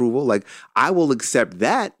us approval. Like, I will accept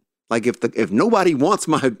that. Like, if nobody wants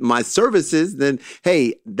my services, then,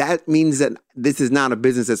 hey, that means that this is not a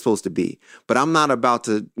business that's supposed to be. But I'm not about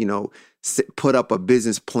to, put up a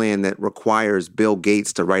business plan that requires Bill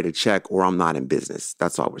Gates to write a check, or I'm not in business.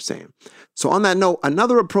 That's all we're saying. So on that note,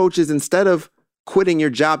 another approach is, instead of quitting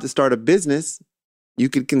your job to start a business, you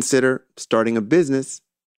could consider starting a business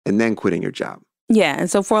and then quitting your job. Yeah.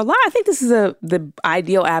 And so for a lot, I think this is the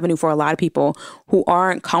ideal avenue for a lot of people who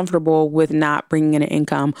aren't comfortable with not bringing in an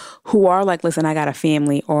income, who are like, listen, I got a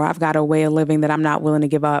family or I've got a way of living that I'm not willing to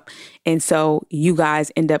give up. And so you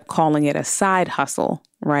guys end up calling it a side hustle,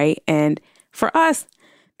 right? And for us,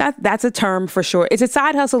 that's a term for sure. It's a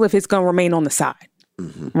side hustle if it's going to remain on the side,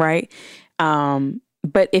 right?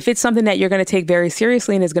 But if it's something that you're going to take very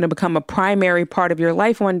seriously and is going to become a primary part of your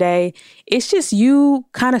life one day, it's just you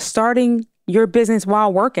kind of starting your business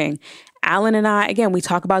while working. Alan and I, again, we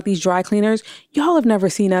talk about these dry cleaners. Y'all have never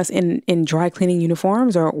seen us in dry cleaning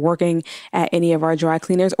uniforms or working at any of our dry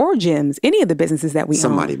cleaners or gyms, any of the businesses that we own.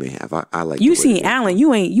 Somebody may have. I like you seen Alan.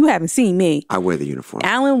 You haven't seen me. I wear the uniform.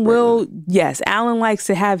 Alan will, yes. Alan likes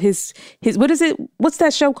to have his what is it? What's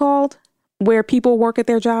that show called? Where people work at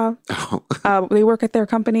their job? They work at their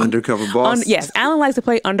company? Undercover boss? Yes. Alan likes to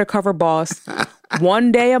play undercover boss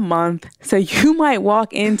one day a month. So you might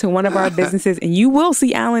walk into one of our businesses and you will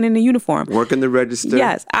see Alan in a uniform. Working the register?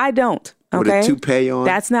 Yes, I don't. Okay? With a toupee on?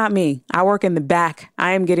 That's not me. I work in the back.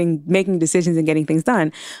 I am making decisions and getting things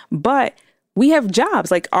done. But we have jobs.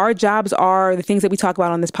 Like, our jobs are the things that we talk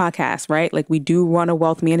about on this podcast, right? Like, we do run a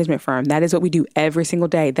wealth management firm. That is what we do every single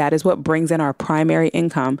day. That is what brings in our primary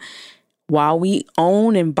income, while we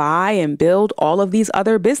own and buy and build all of these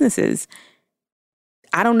other businesses.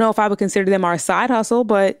 I don't know if I would consider them our side hustle,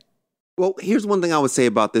 but... Well, here's one thing I would say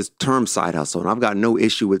about this term side hustle, and I've got no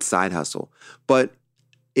issue with side hustle. But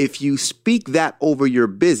if you speak that over your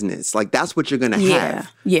business, like, that's what you're going to have.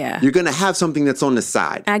 Yeah. You're going to have something that's on the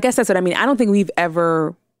side. And I guess that's what I mean. I don't think we've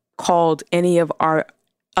ever called any of our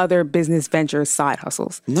other business ventures side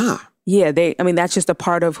hustles. Nah. Yeah, that's just a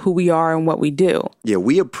part of who we are and what we do. Yeah,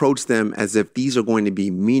 we approach them as if these are going to be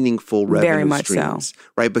meaningful revenue Very much streams, so.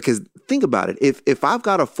 Right? Because think about it. If I've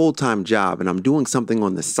got a full-time job and I'm doing something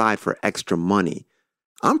on the side for extra money,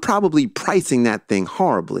 I'm probably pricing that thing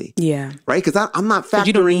horribly. Yeah. Right? Because I'm not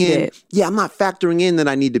factoring in. Yeah, I'm not factoring in that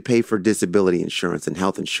I need to pay for disability insurance and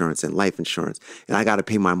health insurance and life insurance. And I got to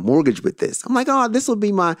pay my mortgage with this. I'm like, oh, this will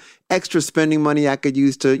be my extra spending money I could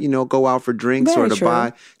use to, go out for drinks or to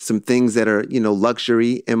buy some things that are,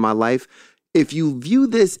 luxury in my life. If you view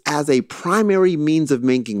this as a primary means of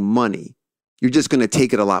making money, you're just going to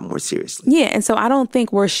take it a lot more seriously. Yeah. And so I don't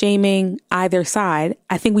think we're shaming either side.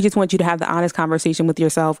 I think we just want you to have the honest conversation with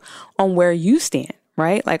yourself on where you stand,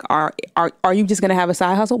 right? Like, are you just going to have a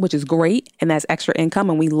side hustle, which is great, and that's extra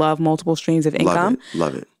income, and we love multiple streams of income?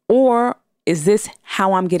 Love it. Or is this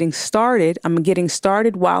how I'm getting started? I'm getting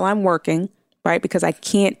started while I'm working, right? Because I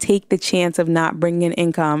can't take the chance of not bringing in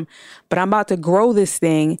income, but I'm about to grow this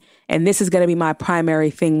thing, and this is going to be my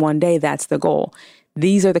primary thing one day. That's the goal.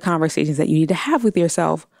 These are the conversations that you need to have with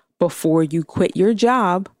yourself before you quit your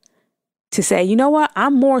job, to say, you know what,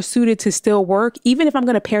 I'm more suited to still work, even if I'm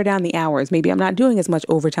going to pare down the hours. Maybe I'm not doing as much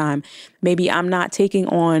overtime. Maybe I'm not taking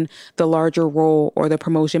on the larger role or the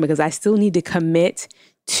promotion, because I still need to commit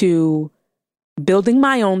to building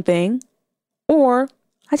my own thing, or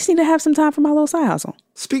I just need to have some time for my little side hustle.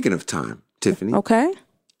 Speaking of time, Tiffany. Okay.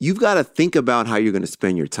 You've got to think about how you're going to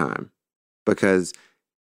spend your time, because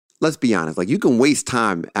let's be honest, like, you can waste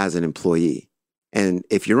time as an employee. And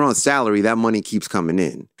if you're on salary, that money keeps coming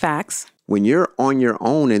in. Facts. When you're on your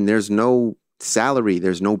own and there's no salary,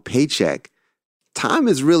 there's no paycheck, time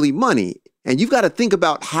is really money. And you've got to think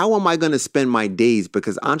about, how am I going to spend my days?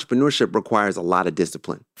 Because entrepreneurship requires a lot of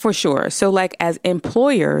discipline. For sure. So like, as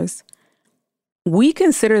employers, we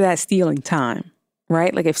consider that stealing time,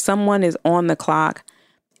 right? Like, if someone is on the clock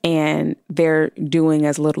and they're doing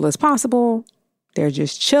as little as possible, they're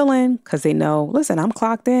just chilling because they know, listen, I'm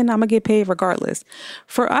clocked in, I'm going to get paid regardless.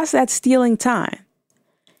 For us, that's stealing time.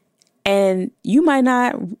 And you might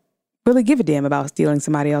not really give a damn about stealing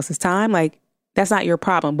somebody else's time. Like, that's not your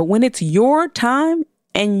problem. But when it's your time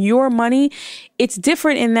and your money, it's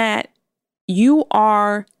different in that you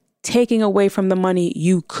are taking away from the money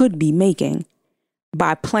you could be making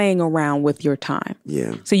by playing around with your time.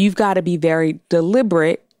 Yeah. So you've got to be very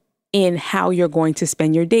deliberate in how you're going to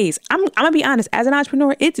spend your days. I'm going to be honest, as an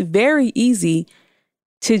entrepreneur, it's very easy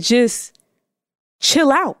to just chill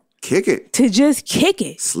out. Kick it. To just kick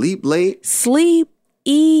it. Sleep late. Sleep,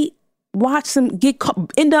 eat, watch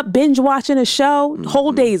end up binge watching a show. The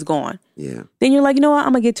whole day's gone. Yeah. Then you're like, you know what?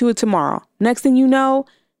 I'm going to get to it tomorrow. Next thing you know,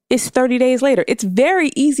 it's 30 days later. It's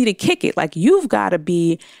very easy to kick it. Like, you've got to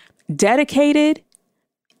be dedicated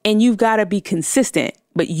and you've got to be consistent.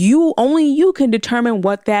 But only you can determine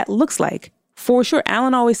what that looks like. For sure.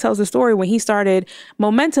 Alan always tells the story when he started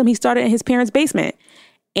Momentum, he started in his parents' basement.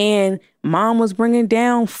 And mom was bringing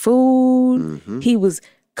down food. Mm-hmm. He was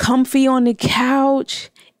comfy on the couch.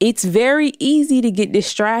 It's very easy to get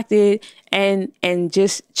distracted and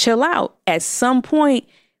just chill out. At some point,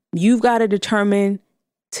 you've got to determine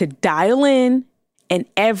to dial in, and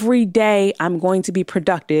every day I'm going to be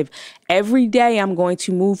productive. Every day I'm going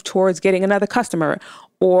to move towards getting another customer,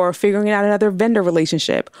 or figuring out another vendor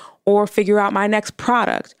relationship, or figure out my next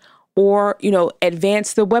product, or,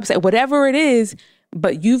 advance the website, whatever it is.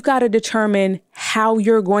 But you've got to determine how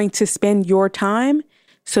you're going to spend your time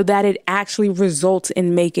so that it actually results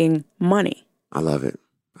in making money. I love it.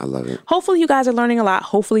 I love it. Hopefully you guys are learning a lot.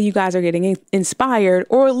 Hopefully you guys are getting inspired,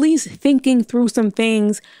 or at least thinking through some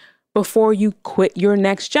things before you quit your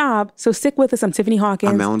next job. So stick with us. I'm Tiffany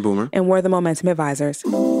Hawkins. I'm Alan Boomer. And we're the Momentum Advisors.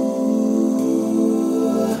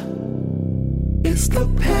 It's the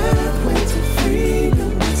pathway to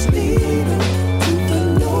freedom. It's leading to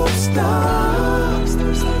the North Star.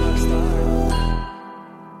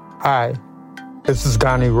 Hi, this is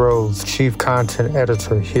Donnie Rose, Chief Content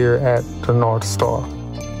Editor here at The North Star.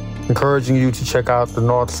 Encouraging you to check out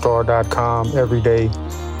thenorthstar.com every day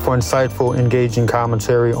for insightful, engaging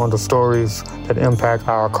commentary on the stories that impact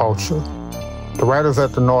our culture. The writers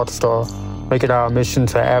at The North Star make it our mission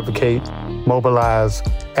to advocate, mobilize,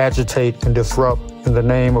 agitate, and disrupt in the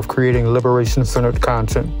name of creating liberation-centered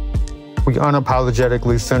content. We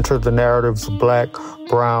unapologetically center the narratives of Black,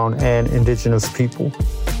 Brown, and Indigenous people.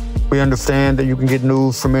 We understand that you can get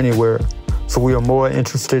news from anywhere, so we are more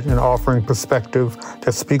interested in offering perspective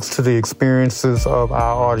that speaks to the experiences of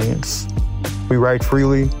our audience. We write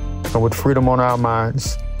freely and with freedom on our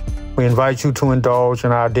minds. We invite you to indulge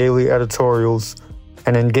in our daily editorials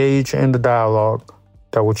and engage in the dialogue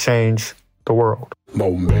that will change the world.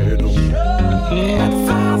 Momentum.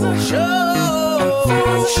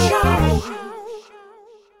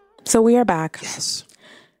 So we are back. Yes.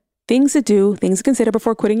 Things to do, things to consider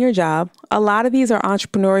before quitting your job. A lot of these are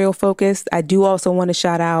entrepreneurial focused. I do also want to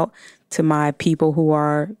shout out to my people who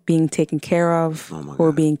are being taken care of, who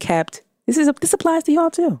are being kept. This applies to y'all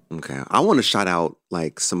too. Okay. I want to shout out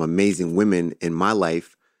like some amazing women in my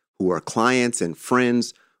life who are clients and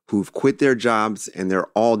friends who've quit their jobs and they're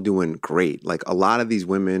all doing great. Like, a lot of these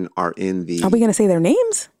women are in the... Are we going to say their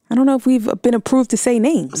names? I don't know if we've been approved to say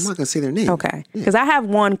names. I'm not going to say their name. Okay. Because I have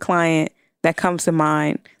one client that comes to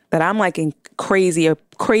mind that I'm like crazy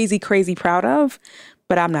proud of,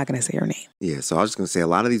 but I'm not going to say her name. Yeah, so I was just going to say a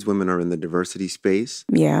lot of these women are in the diversity space.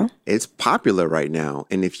 Yeah. It's popular right now.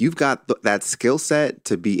 And if you've got that skill set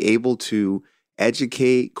to be able to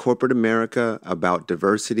educate corporate America about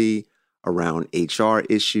diversity, around HR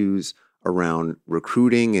issues, around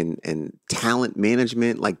recruiting and talent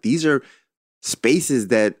management, like, these are spaces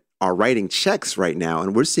that are writing checks right now.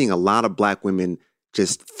 And we're seeing a lot of Black women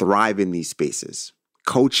just thrive in these spaces.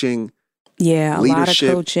 Coaching, yeah, a leadership.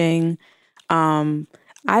 lot of coaching.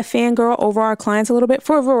 I fangirl over our clients a little bit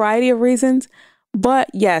for a variety of reasons, But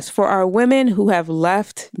yes, for our women who have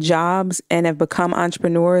left jobs and have become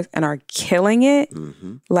entrepreneurs and are killing it,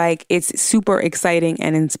 like it's super exciting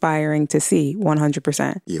and inspiring to see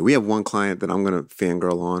 100%. Yeah, we have one client that I'm going to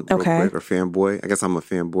fangirl on real Okay. quick, or fanboy. I guess I'm a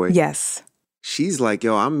fanboy. Yes. She's like,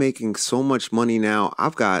 yo, I'm making so much money now.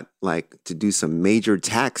 I've got like to do some major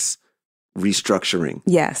tax restructuring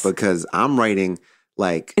Yes. because I'm writing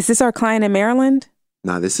like, Is this our client in Maryland?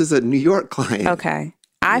 now this is a New York client. Okay.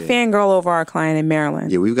 I fangirl over our client in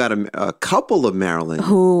Maryland Yeah, we've got a couple of Maryland.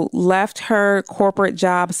 who left her corporate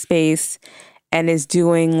job space and is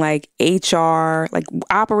doing like HR, like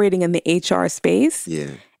operating in the HR space.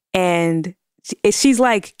 Yeah, And she's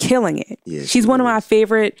like killing it. Yeah, She's she one of my is.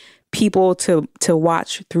 favorite people to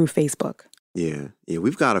watch through Facebook. yeah.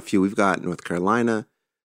 We've got a few. We've got North Carolina,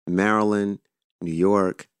 Maryland, New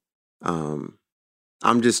York.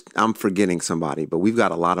 I'm forgetting somebody, but we've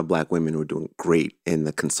got a lot of Black women who are doing great in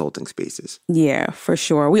the consulting spaces. Yeah, for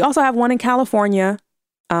sure. We also have one in California.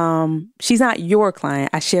 She's not your client.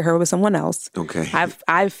 I share her with someone else. Okay.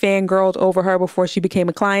 I've fangirled over her before she became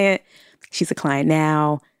a client. She's a client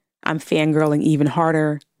now. I'm fangirling even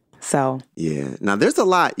harder. So Yeah. Now there's a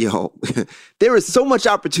lot, yo. There is so much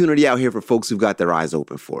opportunity out here for folks who've got their eyes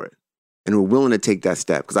open for it and who are willing to take that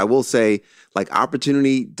step. Because I will say, like,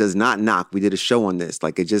 opportunity does not knock. We did a show on this.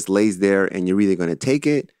 Like, it just lays there and you're either going to take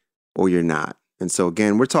it or you're not. And so,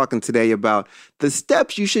 again, we're talking today about the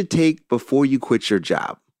steps you should take before you quit your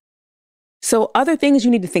job. So other things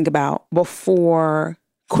you need to think about before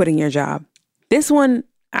quitting your job. This one,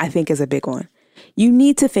 I think, is a big one. You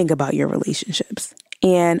need to think about your relationships.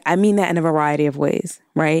 And I mean that in a variety of ways,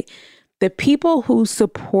 right? The people who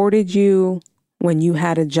supported you when you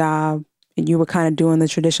had a job and you were kind of doing the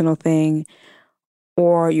traditional thing,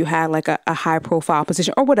 or you had like a high profile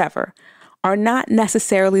position or whatever, are not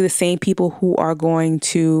necessarily the same people who are going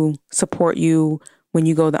to support you when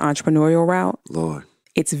you go the entrepreneurial route. Lord.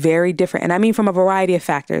 It's very different. And I mean from a variety of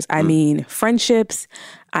factors. I mean friendships,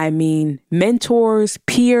 I mean mentors,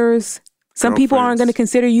 peers. Some people aren't going to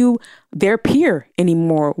consider you their peer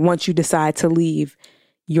anymore once you decide to leave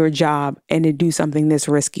your job and to do something this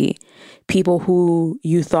risky. People who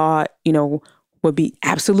you thought, would be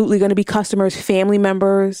absolutely going to be customers, family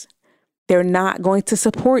members, they're not going to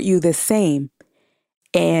support you the same.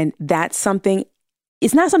 And that's something,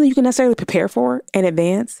 it's not something you can necessarily prepare for in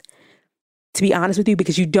advance, to be honest with you,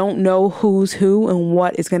 because you don't know who's who and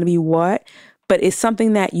what is going to be what. But it's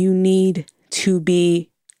something that you need to be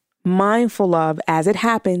mindful of as it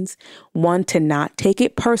happens. One, to not take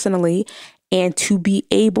it personally, and to be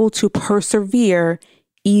able to persevere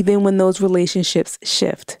even when those relationships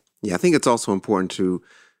shift. Yeah, I think it's also important to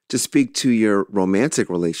speak to your romantic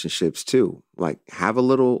relationships too. Like, have a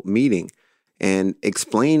little meeting and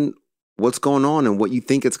explain what's going on and what you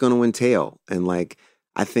think it's going to entail. And like,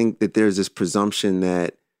 I think that there's this presumption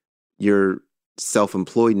that you're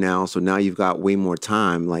self-employed now, so now you've got way more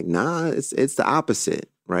time. Like, nah, it's the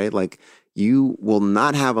opposite, right? Like, you will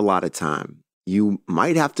not have a lot of time. You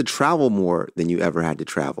might have to travel more than you ever had to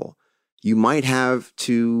travel. You might have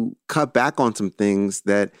to cut back on some things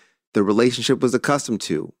that the relationship was accustomed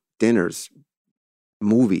to. Dinners,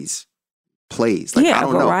 movies, plays. Like, I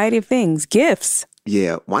don't know. Variety of things, gifts.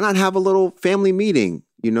 Yeah. Why not have a little family meeting?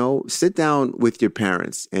 Sit down with your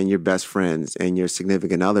parents and your best friends and your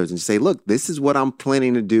significant others and say, look, this is what I'm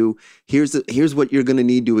planning to do. Here's what you're going to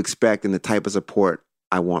need to expect and the type of support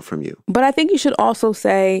I want from you. But I think you should also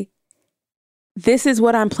say, this is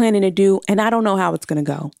what I'm planning to do, and I don't know how it's going to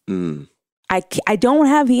go. I don't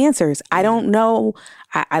have the answers. I don't know.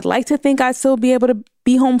 I'd like to think I'd still be able to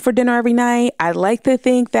be home for dinner every night. I'd like to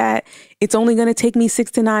think that it's only going to take me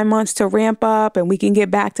 6 to 9 months to ramp up and we can get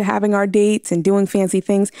back to having our dates and doing fancy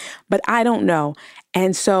things, but I don't know.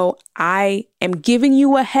 And so I am giving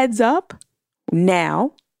you a heads up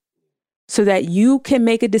now so that you can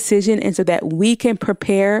make a decision and so that we can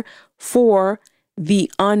prepare for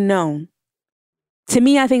the unknown. To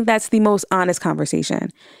me, I think that's the most honest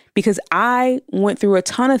conversation, because I went through a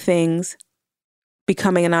ton of things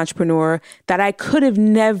becoming an entrepreneur that I could have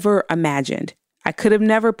never imagined. I could have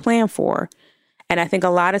never planned for. And I think a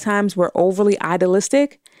lot of times we're overly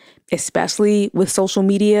idealistic, especially with social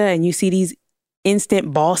media, and you see these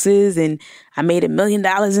instant bosses and I made $1 million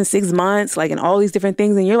in 6 months, like, and all these different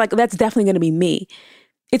things. And you're like, that's definitely going to be me.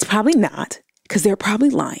 It's probably not, because they're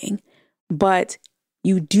probably lying. But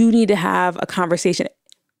you do need to have a conversation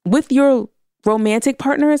with your romantic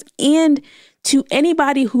partners and to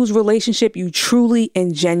anybody whose relationship you truly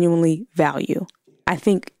and genuinely value. I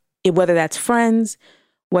think whether that's friends,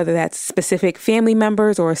 whether that's specific family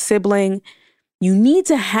members or a sibling, You need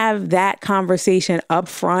to have that conversation up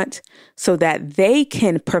front so that they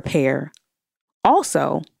can prepare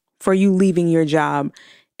also for you leaving your job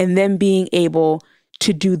and them being able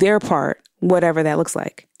to do their part, whatever that looks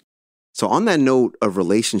like. So on that note of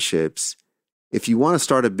relationships, if you want to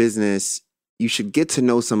start a business, you should get to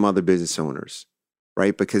know some other business owners,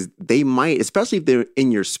 right? Because they might, especially if they're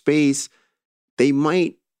in your space, they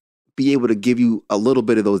might be able to give you a little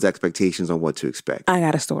bit of those expectations on what to expect. I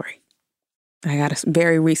got a story. I got a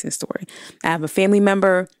very recent story. I have a family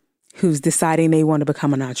member who's deciding they want to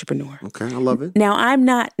become an entrepreneur. Okay, I love it. Now, I'm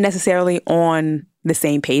not necessarily on the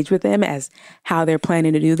same page with them as how they're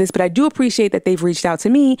planning to do this, but I do appreciate that they've reached out to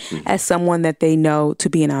me as someone that they know to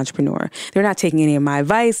be an entrepreneur. They're not taking any of my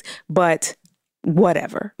advice, but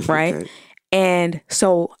whatever, right? Okay. And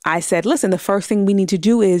so I said, listen, the first thing we need to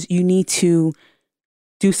do is you need to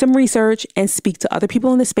do some research and speak to other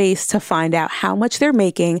people in the space to find out how much they're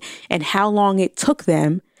making and how long it took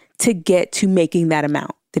them to get to making that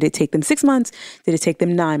amount. Did it take them 6 months? Did it take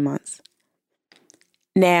them 9 months?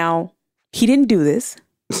 Now, he didn't do this,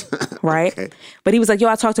 right? Okay. But he was like, yo,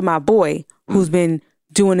 I talked to my boy who's been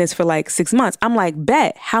doing this for like 6 months. I'm like,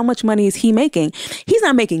 bet, how much money is he making? He's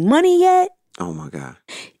not making money yet. Oh my God.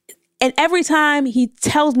 And every time he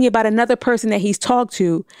tells me about another person that he's talked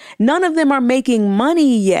to, none of them are making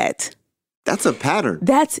money yet. That's a pattern.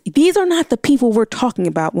 These are not the people we're talking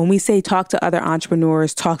about when we say talk to other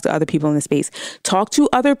entrepreneurs, talk to other people in the space. Talk to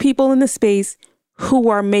other people in the space who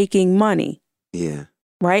are making money. Yeah.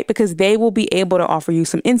 Right? Because they will be able to offer you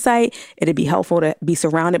some insight. It'd be helpful to be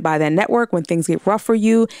surrounded by that network when things get rough for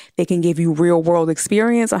you. They can give you real world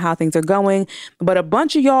experience on how things are going. But a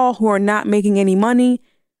bunch of y'all who are not making any money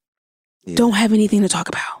don't have anything to talk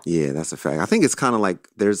about. Yeah, that's a fact. I think it's kind of like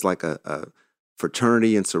there's like a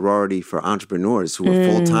fraternity and sorority for entrepreneurs who are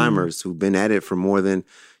full-timers who've been at it for more than,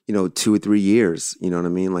 2 or 3 years. You know what I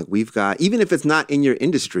mean? Like we've got, even if it's not in your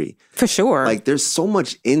industry. For sure. Like there's so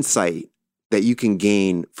much insight that you can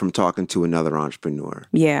gain from talking to another entrepreneur.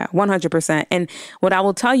 Yeah, 100%. And what I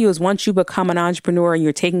will tell you is once you become an entrepreneur and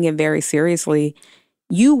you're taking it very seriously,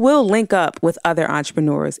 you will link up with other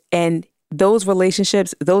entrepreneurs. And those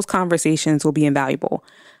relationships, those conversations will be invaluable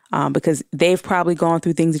because they've probably gone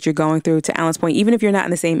through things that you're going through. To Alan's point, even if you're not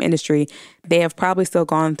in the same industry, they have probably still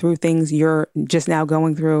gone through things you're just now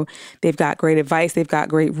going through. They've got great advice. They've got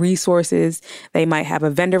great resources. They might have a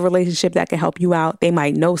vendor relationship that can help you out. They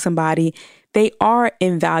might know somebody. They are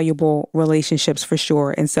invaluable relationships for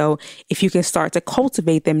sure. And so if you can start to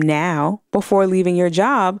cultivate them now before leaving your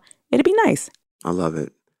job, it'd be nice. I love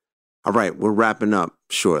it. All right, we're wrapping up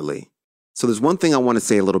shortly. So there's one thing I want to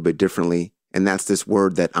say a little bit differently, and that's this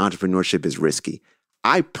word that entrepreneurship is risky.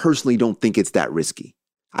 I personally don't think it's that risky.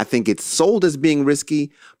 I think it's sold as being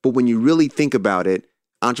risky, but when you really think about it,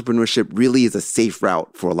 entrepreneurship really is a safe route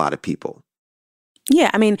for a lot of people. Yeah,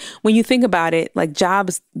 I mean, when you think about it, like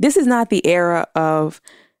jobs, this is not the era of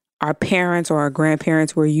our parents or our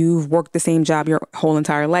grandparents where you've worked the same job your whole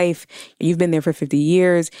entire life. You've been there for 50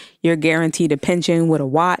 years. You're guaranteed a pension with a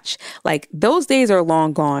watch. Like those days are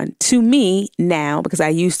long gone. To me now, because I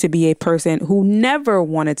used to be a person who never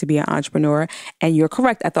wanted to be an entrepreneur. And you're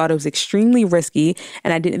correct. I thought it was extremely risky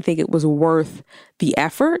and I didn't think it was worth the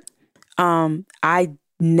effort. I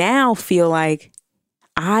now feel like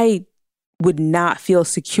I would not feel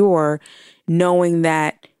secure knowing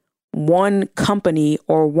that one company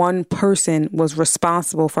or one person was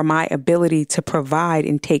responsible for my ability to provide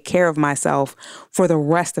and take care of myself for the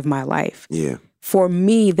rest of my life. Yeah. For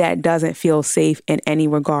me, that doesn't feel safe in any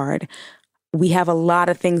regard. We have a lot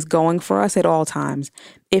of things going for us at all times.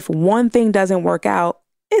 If one thing doesn't work out,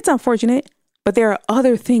 it's unfortunate, but there are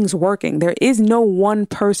other things working. There is no one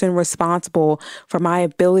person responsible for my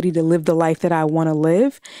ability to live the life that I want to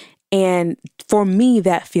live. And for me,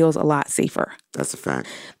 that feels a lot safer. That's a fact.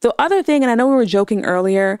 The other thing, and I know we were joking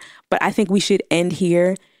earlier, but I think we should end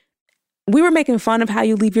here. We were making fun of how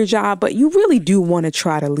you leave your job, but you really do want to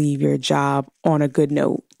try to leave your job on a good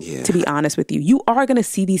note, to be honest with you. You are going to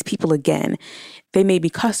see these people again. They may be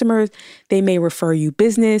customers. They may refer you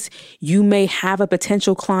business. You may have a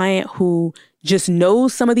potential client who just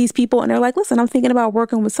knows some of these people and they're like, listen, I'm thinking about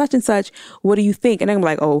working with such and such. What do you think? And they're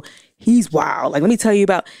like, oh, he's wild. Like, let me tell you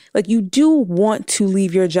about, like, you do want to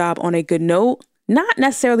leave your job on a good note, not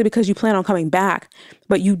necessarily because you plan on coming back,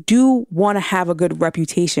 but you do want to have a good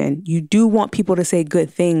reputation. You do want people to say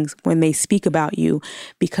good things when they speak about you,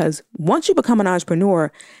 because once you become an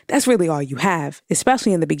entrepreneur, that's really all you have,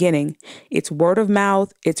 especially in the beginning. It's word of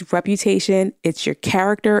mouth, it's reputation, it's your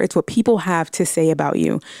character, it's what people have to say about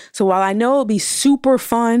you. So while I know it'll be super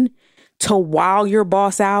fun to wow your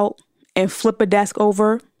boss out and flip a desk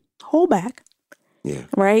over, hold back. Yeah.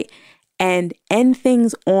 Right? And end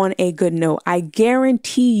things on a good note. I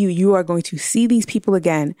guarantee you are going to see these people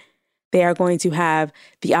again. They are going to have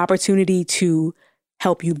the opportunity to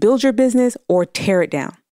help you build your business or tear it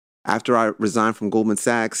down. After I resigned from Goldman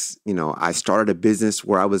Sachs, I started a business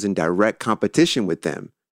where I was in direct competition with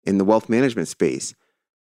them in the wealth management space.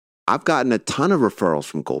 I've gotten a ton of referrals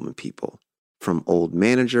from Goldman people, from old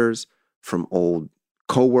managers, from old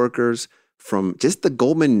coworkers, from just the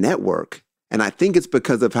Goldman network. And I think it's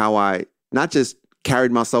because of how I not just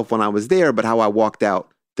carried myself when I was there, but how I walked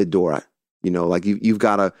out the door. You've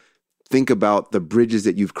got to think about the bridges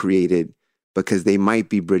that you've created, because they might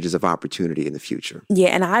be bridges of opportunity in the future. Yeah,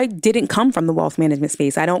 and I didn't come from the wealth management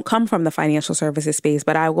space. I don't come from the financial services space,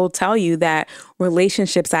 but I will tell you that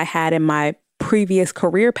relationships I had in my previous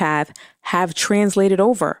career path have translated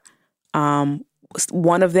over.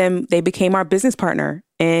 One of them, they became our business partner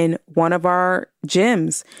in one of our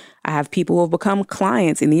gyms. I have people who have become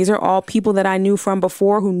clients, and these are all people that I knew from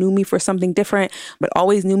before who knew me for something different, but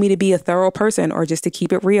always knew me to be a thorough person or just to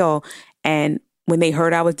keep it real. And when they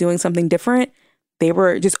heard I was doing something different, they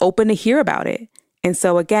were just open to hear about it. And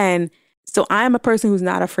so again, I'm a person who's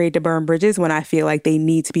not afraid to burn bridges when I feel like they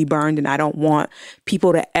need to be burned, and I don't want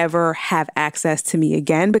people to ever have access to me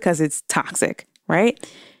again because it's toxic, right?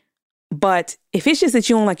 But if it's just that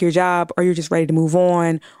you don't like your job, or you're just ready to move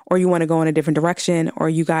on, or you want to go in a different direction, or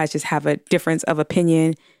you guys just have a difference of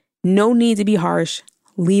opinion, no need to be harsh.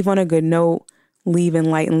 Leave on a good note. Leave in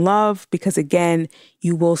light and love, because again,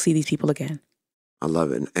 you will see these people again. I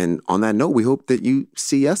love it. And on that note, we hope that you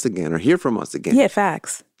see us again or hear from us again. Yeah,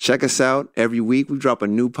 facts. Check us out every week. We drop a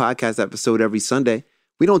new podcast episode every Sunday.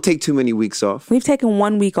 We don't take too many weeks off. We've taken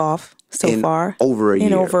 1 week off so far. Over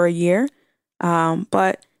a year.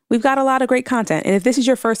 But we've got a lot of great content. And if this is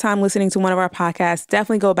your first time listening to one of our podcasts,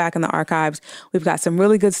 definitely go back in the archives. We've got some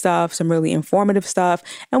really good stuff, some really informative stuff,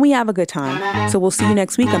 and we have a good time. So we'll see you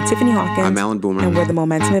next week. I'm Tiffany Hawkins. I'm Alan Boomer. And we're the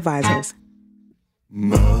Momentum Advisors.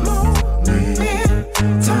 Moment.